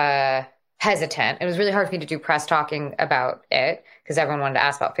really hesitant. It was really hard for me to do press talking about it because everyone wanted to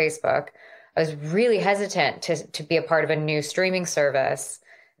ask about Facebook. I was really hesitant to be a part of a new streaming service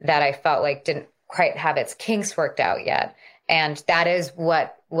that I felt like didn't quite have its kinks worked out yet. And that is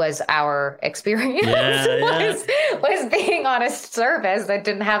what was our experience, was being on a service that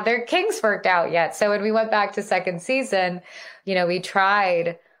didn't have their kinks worked out yet. So when we went back to second season, we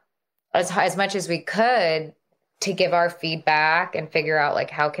tried as much as we could to give our feedback and figure out like,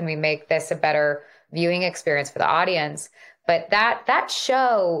 how can we make this a better viewing experience for the audience? But that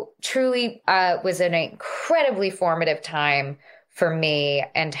show truly was an incredibly formative time for me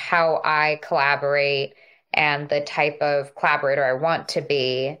and how I collaborate and the type of collaborator I want to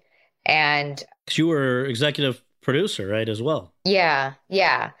be. And you were executive producer, right, as well. Yeah,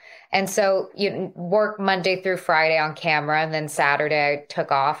 yeah. And so you work Monday through Friday on camera, and then Saturday I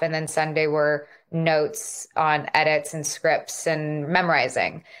took off, and then Sunday were notes on edits and scripts and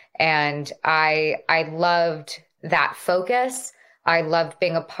memorizing. And I loved that focus. I loved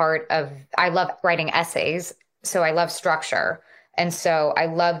being a part of, I love writing essays, so I love structure. And so I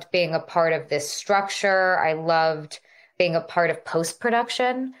loved being a part of this structure. I loved being a part of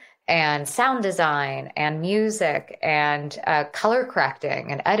post-production and sound design and music and color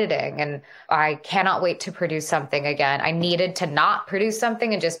correcting and editing. And I cannot wait to produce something again. I needed to not produce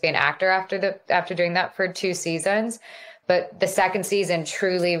something and just be an actor after doing that for 2 seasons. But the second season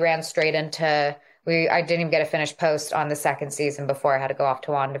truly ran straight into, I didn't even get a finished post on the second season before I had to go off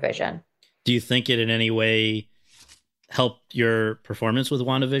to WandaVision. Do you think it in any way helped your performance with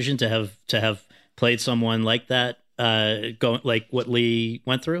WandaVision to have played someone like that, going like what Lee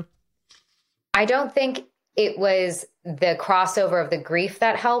went through? I don't think it was the crossover of the grief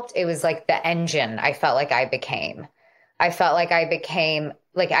that helped. It was like the engine I felt like I became. I'm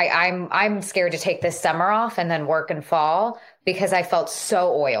scared to take this summer off and then work in fall because I felt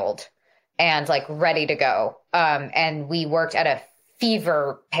so oiled and like ready to go. And we worked at a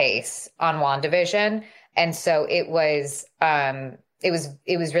fever pace on WandaVision. And so it was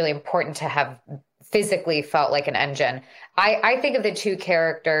really important to have physically felt like an engine. I think of the two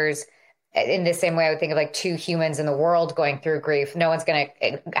characters in the same way I would think of like two humans in the world going through grief. No one's going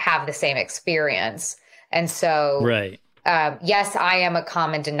to have the same experience. And so, right. Yes, I am a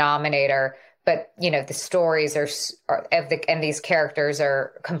common denominator, but the stories and these characters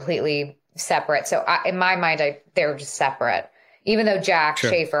are completely separate. So in my mind, they were just separate. Even though Jack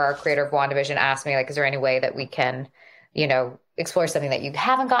Schaefer, our creator of WandaVision, asked me, like, is there any way that we can, explore something that you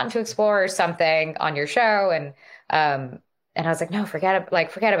haven't gotten to explore or something on your show? And I was like, no, forget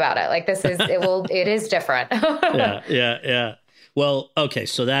about it. Like, it is different. Yeah. Well, okay.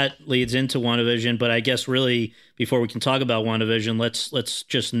 So that leads into WandaVision, but I guess really before we can talk about WandaVision, let's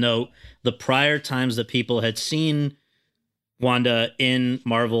just note the prior times that people had seen Wanda in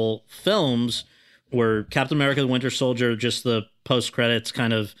Marvel films were Captain America, the Winter Soldier, just the post-credits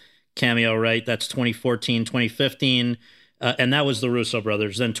kind of cameo, right? That's 2014, 2015. And that was the Russo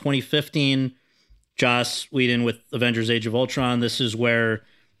brothers. Then 2015, Joss Whedon with Avengers Age of Ultron. This is where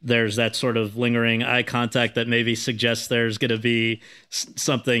there's that sort of lingering eye contact that maybe suggests there's going to be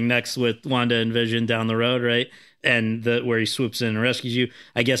something next with Wanda and Vision down the road, right? And where he swoops in and rescues you.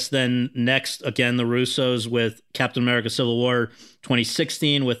 I guess then next, again, the Russos with Captain America Civil War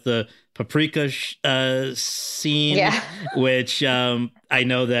 2016 with the Paprika scene, which I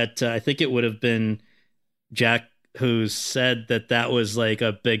know that I think it would have been Jack who said that was like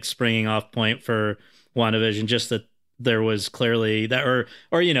a big springing off point for WandaVision, just that there was clearly that, or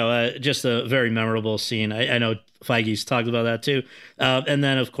just a very memorable scene. I know Feige's talked about that too. And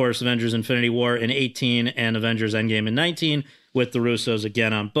then, of course, Avengers Infinity War in 18 and Avengers Endgame in 19 with the Russos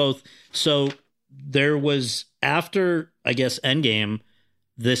again on both. So there was, after, I guess, Endgame,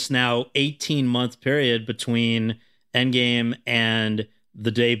 this now 18-month period between Endgame and the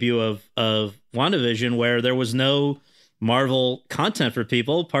debut of WandaVision where there was no Marvel content for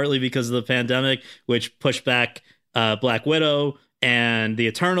people, partly because of the pandemic, which pushed back Black Widow and the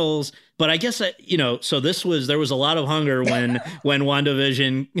Eternals. But I guess, so there was a lot of hunger when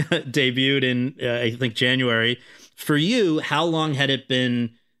WandaVision debuted in, I think, January. For you, how long had it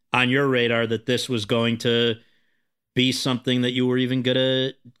been on your radar that this was going to be something that you were even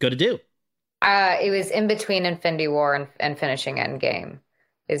gonna do? It was in between Infinity War and finishing Endgame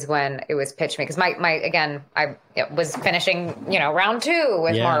is when it was pitched me. Because I was finishing, round 2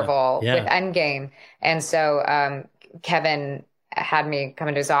 with Marvel, with Endgame. And so Kevin had me come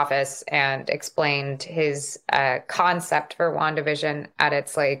into his office and explained his concept for WandaVision at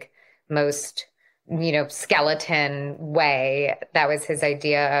its like most, skeleton way. That was his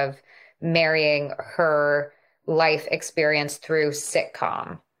idea of marrying her life experience through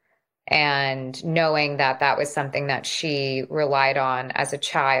sitcom and knowing that was something that she relied on as a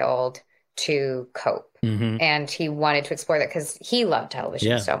child to cope. Mm-hmm. And he wanted to explore that because he loved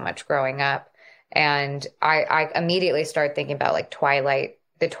television so much growing up. And I immediately started thinking about like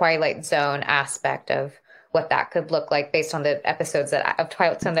the Twilight Zone aspect of what that could look like based on the episodes of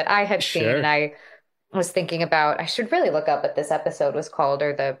Twilight Zone that I had seen. And I was thinking about, I should really look up what this episode was called,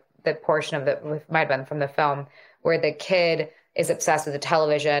 or the portion of it might have been from the film, where the kid is obsessed with the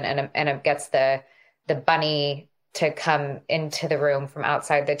television and gets the bunny to come into the room from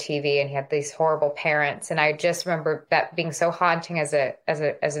outside the TV, and he had these horrible parents. And I just remember that being so haunting as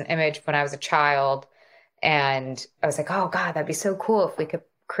an image when I was a child. And I was like, oh God, that'd be so cool if we could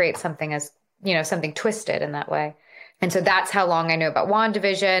create something as something twisted in that way. And so that's how long I knew about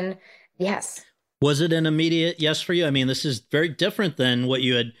WandaVision. Yes. Was it an immediate yes for you? I mean, this is very different than what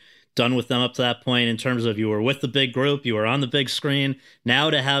you had done with them up to that point in terms of you were with the big group, you were on the big screen. Now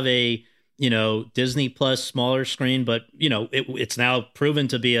to have a, Disney Plus smaller screen, but, it's now proven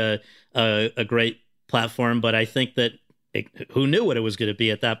to be a great platform. But I think that who knew what it was going to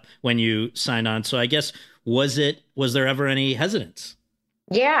be at that when you signed on? So I guess, was there ever any hesitance?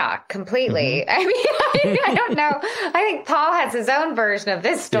 Yeah, completely. I mean, I don't know. I think Paul has his own version of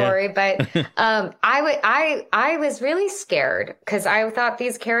this story, but I was really scared because I thought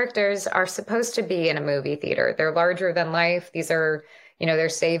these characters are supposed to be in a movie theater. They're larger than life. These are, they're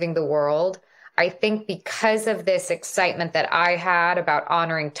saving the world. I think because of this excitement that I had about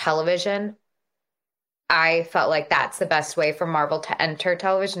honoring television, I felt like that's the best way for Marvel to enter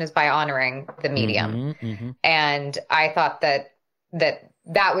television is by honoring the medium. And I thought that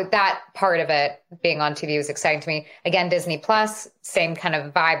part of it being on TV was exciting to me. Again, Disney Plus, same kind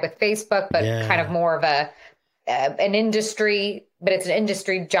of vibe with Facebook, but kind of more of an industry, but it's an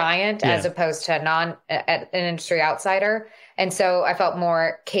industry giant as opposed to an industry outsider. And so I felt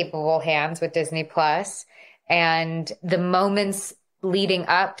more capable hands with Disney Plus. And the moments leading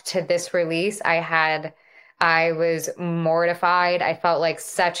up to this release, I was mortified. I felt like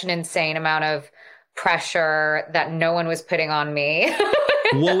such an insane amount of pressure that no one was putting on me.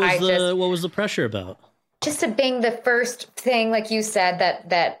 What was the pressure about? Just it being the first thing, like you said,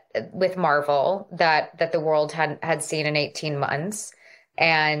 that with Marvel that the world had seen in 18 months.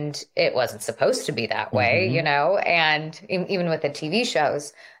 And it wasn't supposed to be that way, and even with the TV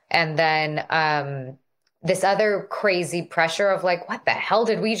shows. And then this other crazy pressure of like, what the hell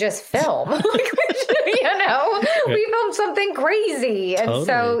did we just film? We filmed something crazy. And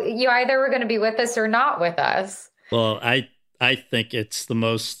so you either were going to be with us or not with us. Well, I think it's the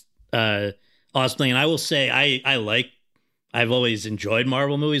most awesome thing. And I will say I've always enjoyed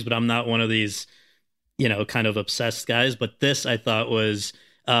Marvel movies, but I'm not one of these, kind of obsessed guys. But this I thought was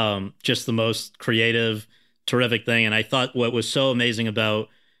just the most creative, terrific thing. And I thought what was so amazing about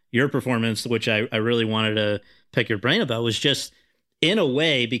your performance, which I really wanted to pick your brain about, was just in a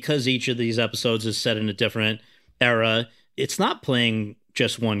way, because each of these episodes is set in a different era, it's not playing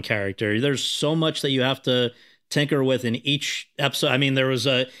just one character. There's so much that you have to tinker with in each episode. I mean, there was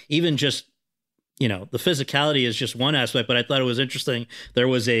even just, the physicality is just one aspect, but I thought it was interesting. There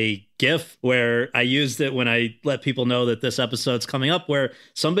was a GIF where I used it when I let people know that this episode's coming up, where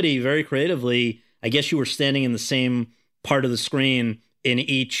somebody very creatively, I guess you were standing in the same part of the screen in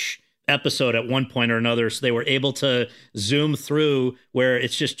each episode at one point or another. So they were able to zoom through where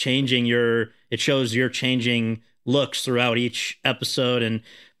it's just changing it shows you're changing looks throughout each episode.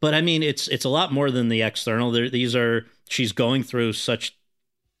 But I mean, it's a lot more than the external. She's going through such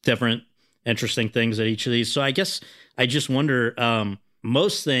different, interesting things at each of these. So I guess I just wonder,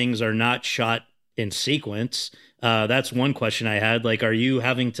 most things are not shot in sequence. That's one question I had. Like, are you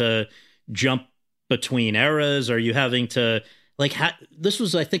having to jump between eras? Are you having to this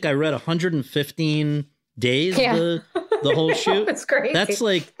was, I think I read 115 days, the whole shoot. That's crazy. That's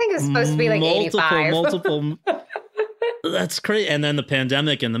like, I think it's supposed to be like 85. Multiple. That's crazy. And then the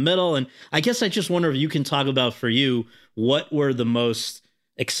pandemic in the middle. And I guess I just wonder if you can talk about, for you, what were the most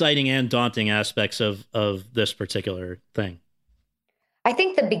exciting and daunting aspects of this particular thing? I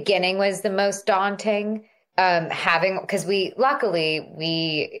think the beginning was the most daunting. Because Matt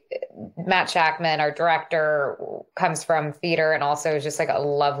Shakman, our director, comes from theater and also is just like a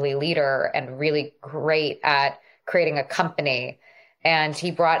lovely leader and really great at creating a company. And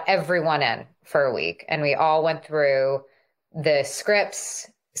he brought everyone in for a week and we all went through the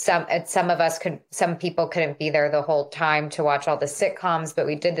scripts. Some people couldn't be there the whole time to watch all the sitcoms, but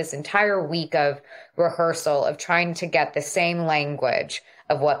we did this entire week of rehearsal of trying to get the same language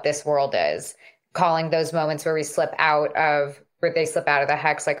of what this world is. Calling those moments where they slip out of the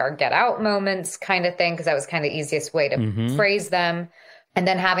hex, like our Get Out moments kind of thing, because that was kind of the easiest way to phrase them. And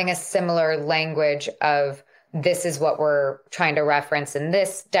then having a similar language of this is what we're trying to reference in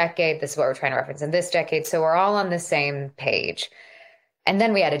this decade. This is what we're trying to reference in this decade. So we're all on the same page. And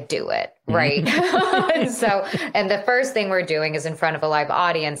then we had to do it, right? and the first thing we're doing is in front of a live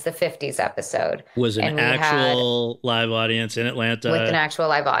audience, the 50s episode. Was an actual live audience in Atlanta. With an actual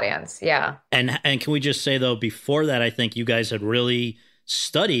live audience, yeah. And can we just say, though, before that, I think you guys had really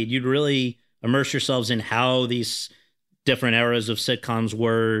studied, you'd really immerse yourselves in how these different eras of sitcoms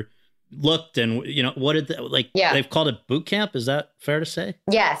looked and, what did they've called it boot camp. Is that fair to say?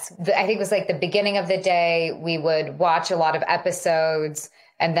 Yes. I think it was like the beginning of the day, we would watch a lot of episodes.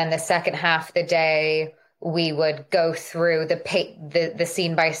 And then the second half of the day, we would go through the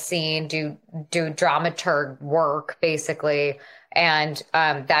scene by scene, do dramaturg work basically. And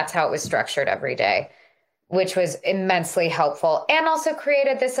that's how it was structured every day, which was immensely helpful, and also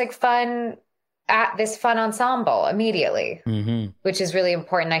created this like fun ensemble immediately, which is really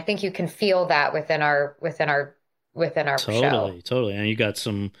important. I think you can feel that within our show. Totally. And you got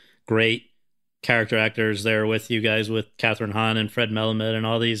some great character actors there with you guys, with Catherine Hahn and Fred Melamed and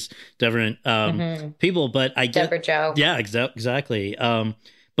all these different people. But I get Deborah Joe. Yeah, exactly.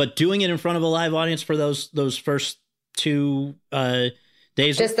 But doing it in front of a live audience for those first 2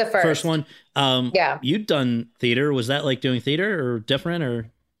 days, just the first one. You'd done theater. Was that like doing theater or different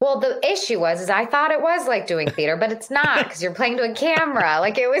or? Well, the issue is I thought it was like doing theater, but it's not, because you're playing to a camera.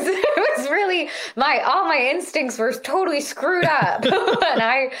 Like it was really all my instincts were totally screwed up. And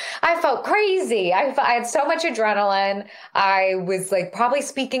I felt crazy. I had so much adrenaline. I was like probably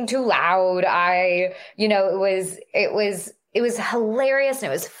speaking too loud. It was hilarious, and it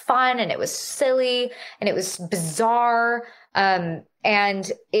was fun, and it was silly, and it was bizarre. And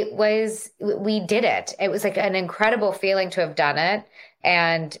we did it. It was like an incredible feeling to have done it.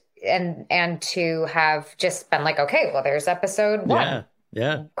 And to have just been like, okay, well, there's episode 1.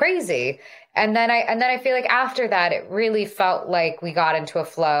 Yeah. Crazy. And then I feel like after that, it really felt like we got into a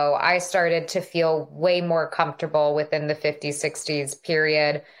flow. I started to feel way more comfortable within the 50s, 60s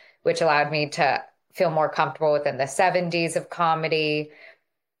period, which allowed me to feel more comfortable within the 70s of comedy.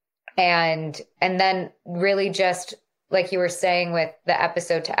 And then really just like you were saying with the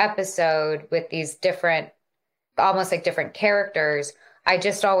episode to episode with these different, almost like different characters, I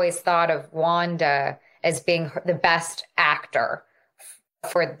just always thought of Wanda as being the best actor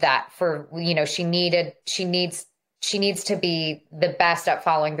for that. She needs to be the best at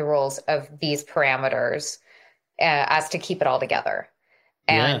following the rules of these parameters as to keep it all together.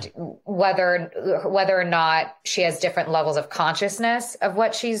 And whether or not she has different levels of consciousness of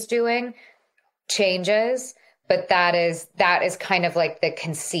what she's doing changes. But that is kind of like the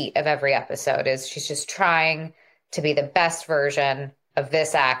conceit of every episode, is she's just trying to be the best version of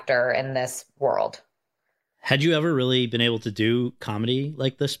this actor in this world. Had you ever really been able to do comedy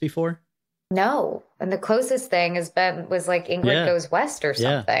like this before? No. And the closest thing was like Ingrid Goes West or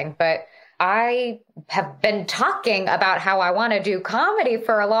something. Yeah. But I have been talking about how I want to do comedy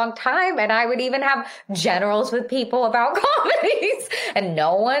for a long time. And I would even have generals with people about comedies, and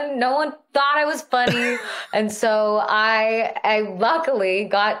no one thought I was funny. And so I luckily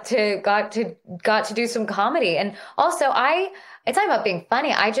got to do some comedy. And also it's not about being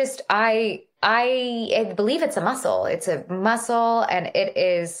funny. I believe it's a muscle. It's a muscle, and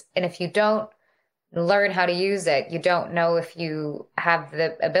if you don't learn how to use it, you don't know if you have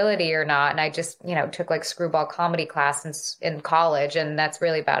the ability or not. And I just, took like screwball comedy class in college, and that's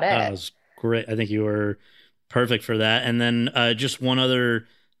really about it. That was great. I think you were perfect for that. And then just one other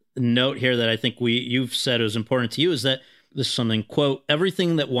note here that I think you've said was important to you is that this is something, quote,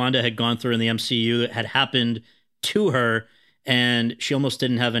 everything that Wanda had gone through in the MCU had happened to her, and she almost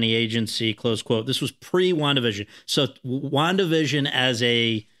didn't have any agency, close quote. This was pre-WandaVision. So WandaVision as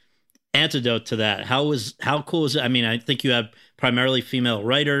a antidote to that, how cool is it? I mean, I think you have primarily female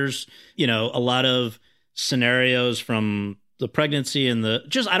writers, a lot of scenarios from the pregnancy and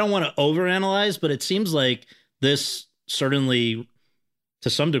I don't want to overanalyze, but it seems like this certainly to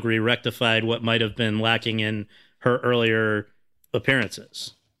some degree rectified what might have been lacking in her earlier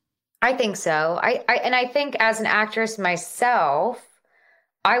appearances. I think so. I think as an actress myself,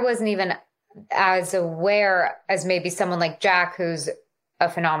 I wasn't even as aware as maybe someone like Jack, who's a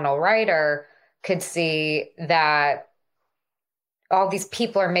phenomenal writer, could see that all these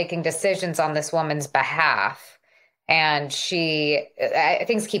people are making decisions on this woman's behalf, and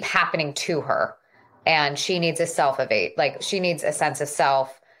things keep happening to her, and she needs a self-evade. Like, she needs a sense of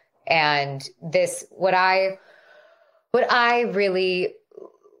self. And what I really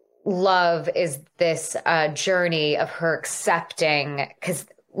love is this journey of her accepting, because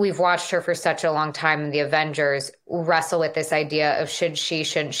we've watched her for such a long time in the Avengers wrestle with this idea of shouldn't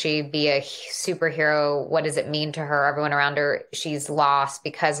she be a superhero? What does it mean to her? Everyone around her, she's lost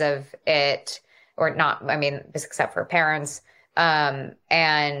because of it, or not. I mean, except for her parents. And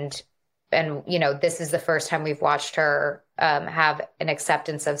this is the first time we've watched her have an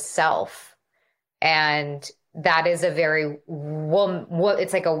acceptance of self. And that is a very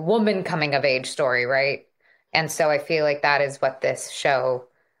it's like a woman coming of age story, right? And so I feel like that is what this show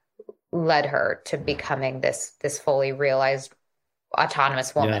led her to becoming this fully realized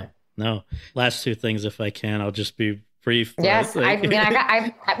autonomous woman. Yeah, no. Last two things, if I can, I'll just be free. Yes, we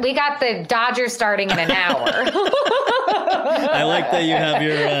got the Dodgers starting in an hour. I like that you have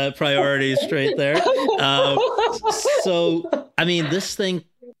your priorities straight there. So, I mean, this thing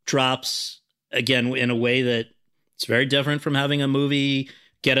drops again in a way that it's very different from having a movie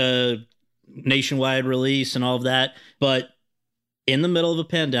get a nationwide release and all of that. But in the middle of a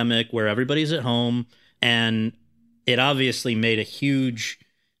pandemic where everybody's at home, and it obviously made a huge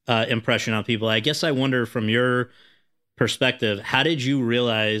impression on people. I guess I wonder, from your perspective, how did you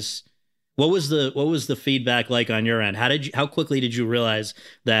realize, what was the feedback like on your end? How quickly did you realize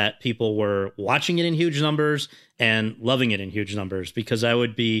that people were watching it in huge numbers and loving it in huge numbers? Because I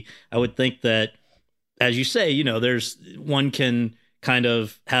would think that, as you say, you know, one can kind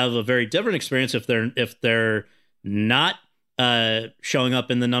of have a very different experience if they're not showing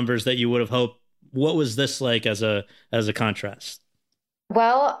up in the numbers that you would have hoped. What was this like as a contrast?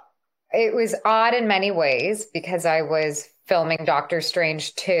 Well, it was odd in many ways because I was filming Doctor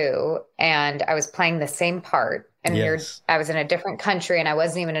Strange 2 and I was playing the same part. And yes. I was in a different country and I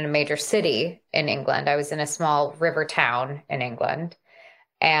wasn't even in a major city in England. I was in a small river town in England.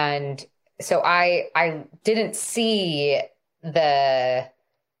 And so I didn't see the,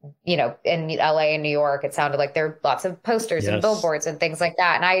 you know, in LA and New York, it sounded like there were lots of posters yes. and billboards and things like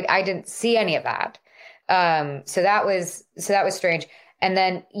that. And I didn't see any of that. So that was strange. And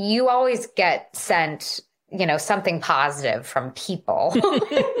then you always get sent, you know, something positive from people,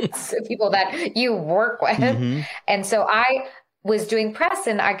 people that you work with. Mm-hmm. And so I was doing press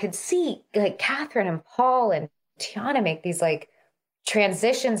and I could see like Catherine and Paul and Tiana make these like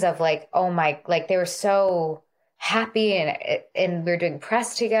transitions of like, oh my, like they were so happy and we were doing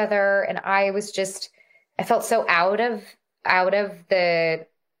press together. And I felt so out of the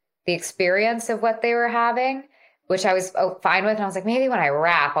experience of what they were having, which I was fine with. And I was like, maybe when I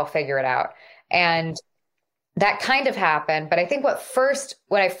wrap, I'll figure it out. And that kind of happened. But I think what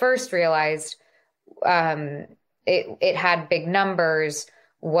I first realized it had big numbers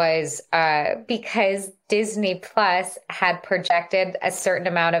was because Disney Plus had projected a certain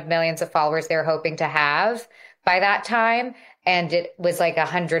amount of millions of followers they were hoping to have by that time. And it was like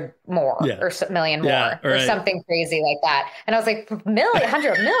 100 more or million more or something crazy like that. And I was like,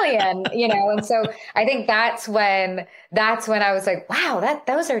 100 million, you know? And so I think that's when I was like, wow,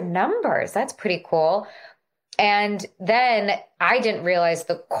 those are numbers. That's pretty cool. And then I didn't realize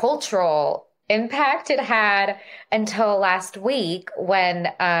the cultural impact it had until last week when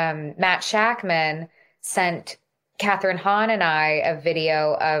Matt Shackman sent Catherine Hahn and I a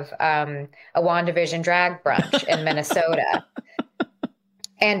video of a WandaVision drag brunch in Minnesota.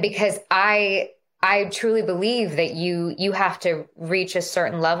 And because I truly believe that you have to reach a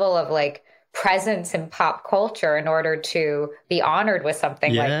certain level of like presence in pop culture in order to be honored with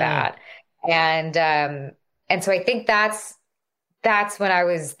something like that. And so I think that's when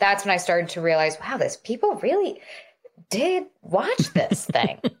I started to realize, wow, people really did watch this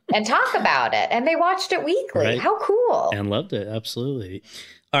thing and talk about it, and they watched it weekly. Right. How cool. And loved it. Absolutely.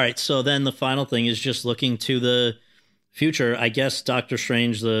 All right. So then the final thing is just looking to the future. I guess Doctor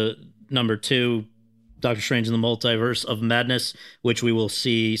Strange, the number 2, Doctor Strange in the Multiverse of Madness, which we will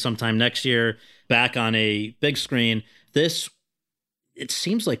see sometime next year back on a big screen. This, it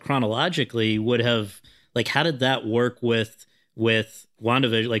seems like chronologically would have, like, how did that work with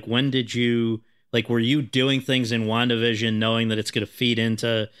WandaVision? Like, when did you, like, were you doing things in WandaVision knowing that it's going to feed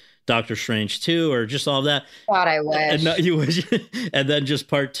into Doctor Strange 2 or just all of that? God, I wish. No, you wish. And then just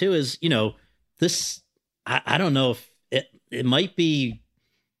part 2 is, you know, this, I don't know if it might be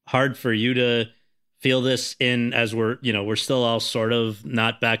hard for you to feel this in, as we're still all sort of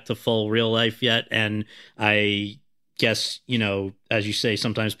not back to full real life yet. And I guess, you know, as you say,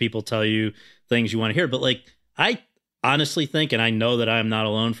 sometimes people tell you things you want to hear, but like, I honestly think, and I know that I'm not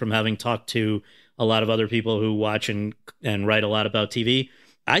alone from having talked to a lot of other people who watch and write a lot about TV.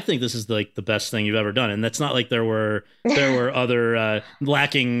 I think this is like the best thing you've ever done. And that's not like there were other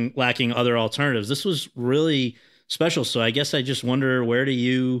lacking other alternatives. This was really special. So I guess I just wonder, where do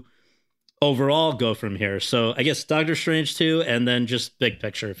you overall go from here? So I guess Doctor Strange 2, and then just big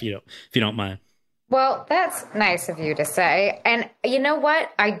picture, if you don't mind. Well, that's nice of you to say. And you know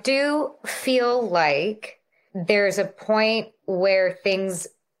what? I do feel like there's a point where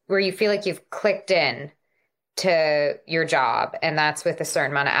you feel like you've clicked in to your job, and that's with a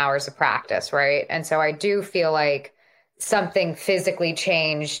certain amount of hours of practice, right? And so I do feel like something physically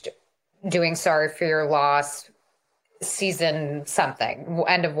changed doing Sorry for Your Loss season something,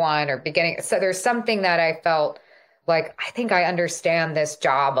 end of 1 or beginning. So there's something that I felt like, I think I understand this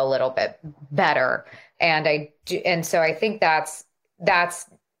job a little bit better. And so I think that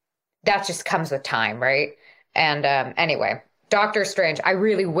just comes with time, right? And anyway, Doctor Strange, I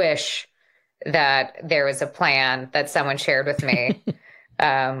really wish that there was a plan that someone shared with me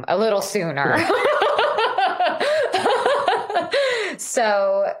a little sooner.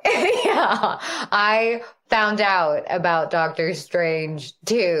 So, yeah, I found out about Doctor Strange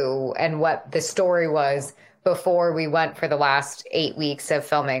 2 and what the story was before we went for the last 8 weeks of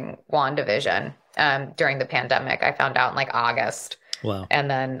filming WandaVision during the pandemic. I found out in like August. Wow. And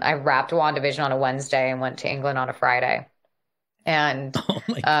then I wrapped WandaVision on a Wednesday and went to England on a Friday. And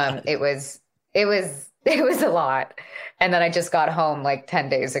it was a lot. And then I just got home like 10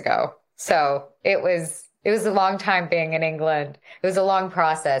 days ago. So it was a long time being in England. It was a long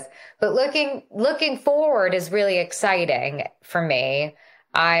process, but looking forward is really exciting for me.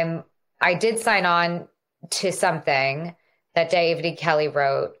 I did sign on to something that David E. Kelly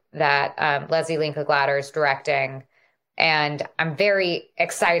wrote that Leslie Linka Glatter is directing. And I'm very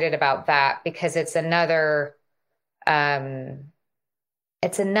excited about that because it's another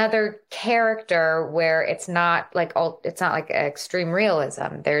character where it's not like extreme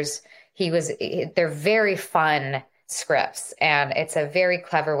realism. They're very fun scripts, and it's a very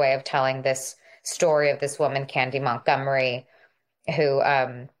clever way of telling this story of this woman, Candy Montgomery, who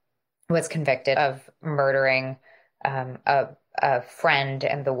was convicted of murdering a friend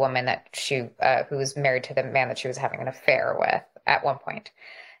and the woman that who was married to the man that she was having an affair with at one point.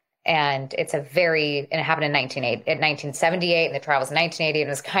 And it happened in 1978, and the trial was in 1980, and it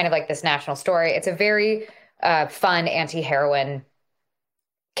was kind of like this national story. It's a very fun anti-heroine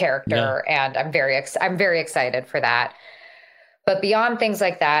character, and I'm very excited for that. But beyond things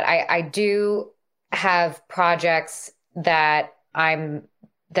like that, I do have projects that I'm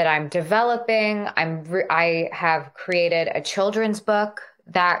developing. I have created a children's book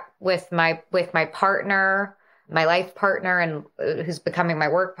that with my partner, my life partner, and who's becoming my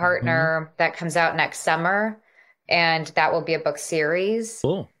work partner, that comes out next summer. And that will be a book series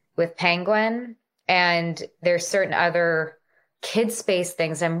with Penguin. And there's certain other kid space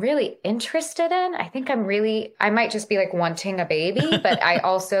things I'm really interested in. I think I might just be like wanting a baby, but I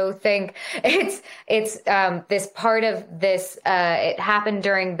also think it's this part of this, it happened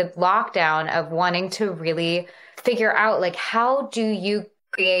during the lockdown of wanting to really figure out like, how do you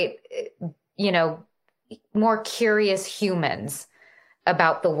create, more curious humans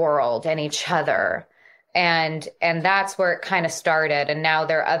about the world and each other. And that's where it kind of started. And now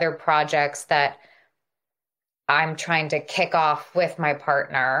there are other projects that I'm trying to kick off with my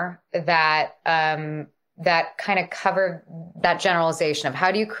partner that kind of cover that generalization of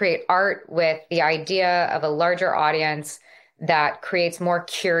how do you create art with the idea of a larger audience that creates more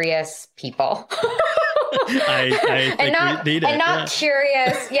curious people. I think we need it. And not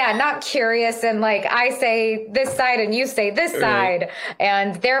curious. Yeah, not curious. And like, I say this side and you say this side.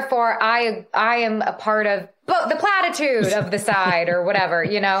 And therefore I am a part of the platitude of the side or whatever,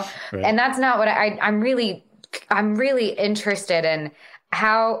 Right. And that's not what I'm really interested in.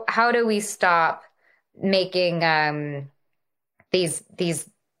 How do we stop making these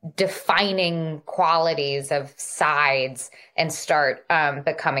defining qualities of sides and start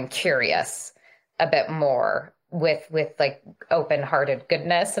becoming curious a bit more with like open-hearted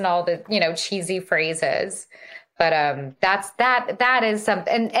goodness and all the cheesy phrases. But that is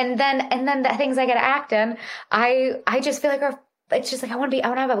something. And then the things I get to act in, I just feel like it's just like I want to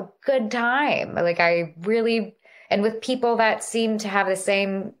have a good time. Like I really, and with people that seem to have the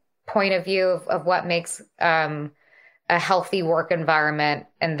same point of view of what makes a healthy work environment,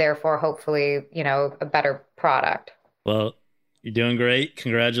 and therefore hopefully a better product. Well, you're doing great.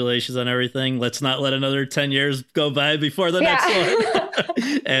 Congratulations on everything. Let's not let another 10 years go by before the next one.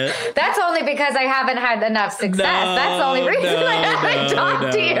 That's only because I haven't had enough success. That's the only reason I haven't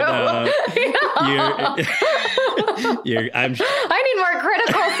talked to you. I need more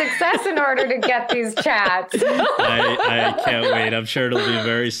critical success in order to get these chats. I can't wait. I'm sure it'll be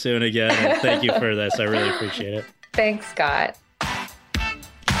very soon again. And thank you for this. I really appreciate it. Thanks, Scott.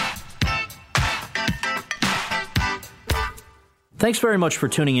 Thanks very much for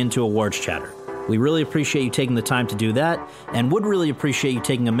tuning in to Awards Chatter. We really appreciate you taking the time to do that, and would really appreciate you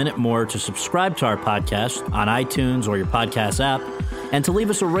taking a minute more to subscribe to our podcast on iTunes or your podcast app, and to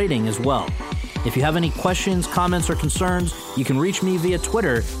leave us a rating as well. If you have any questions, comments, or concerns, you can reach me via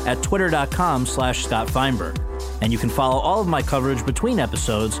Twitter at twitter.com/Scott Feinberg. And you can follow all of my coverage between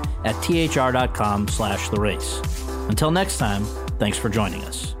episodes at thr.com/The Race. Until next time, thanks for joining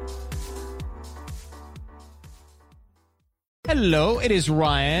us. Hello, it is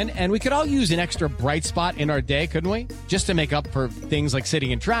Ryan, and we could all use an extra bright spot in our day, couldn't we? Just to make up for things like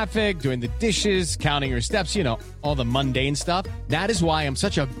sitting in traffic, doing the dishes, counting your steps, you know, all the mundane stuff. That is why I'm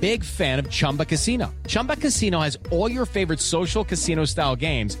such a big fan of Chumba Casino. Chumba Casino has all your favorite social casino-style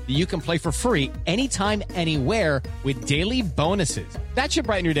games that you can play for free anytime, anywhere with daily bonuses. That should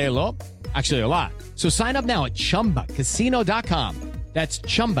brighten your day a little. Actually, a lot. So sign up now at ChumbaCasino.com. That's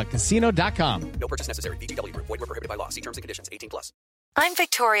ChumbaCasino.com. No purchase necessary. VGW Group. Void where prohibited by law. See terms and conditions. 18+. I'm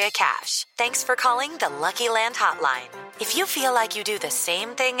Victoria Cash. Thanks for calling the Lucky Land Hotline. If you feel like you do the same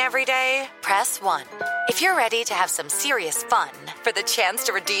thing every day, press 1. If you're ready to have some serious fun for the chance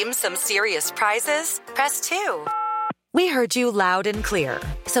to redeem some serious prizes, press 2. We heard you loud and clear.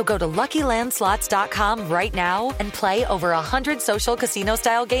 So go to LuckyLandSlots.com right now and play over 100 social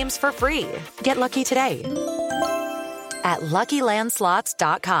casino-style games for free. Get lucky today at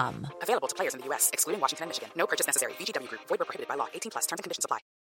LuckyLandSlots.com. Available to players in the U.S., excluding Washington and Michigan. No purchase necessary. VGW Group. Void where prohibited by law. 18+. Terms and conditions apply.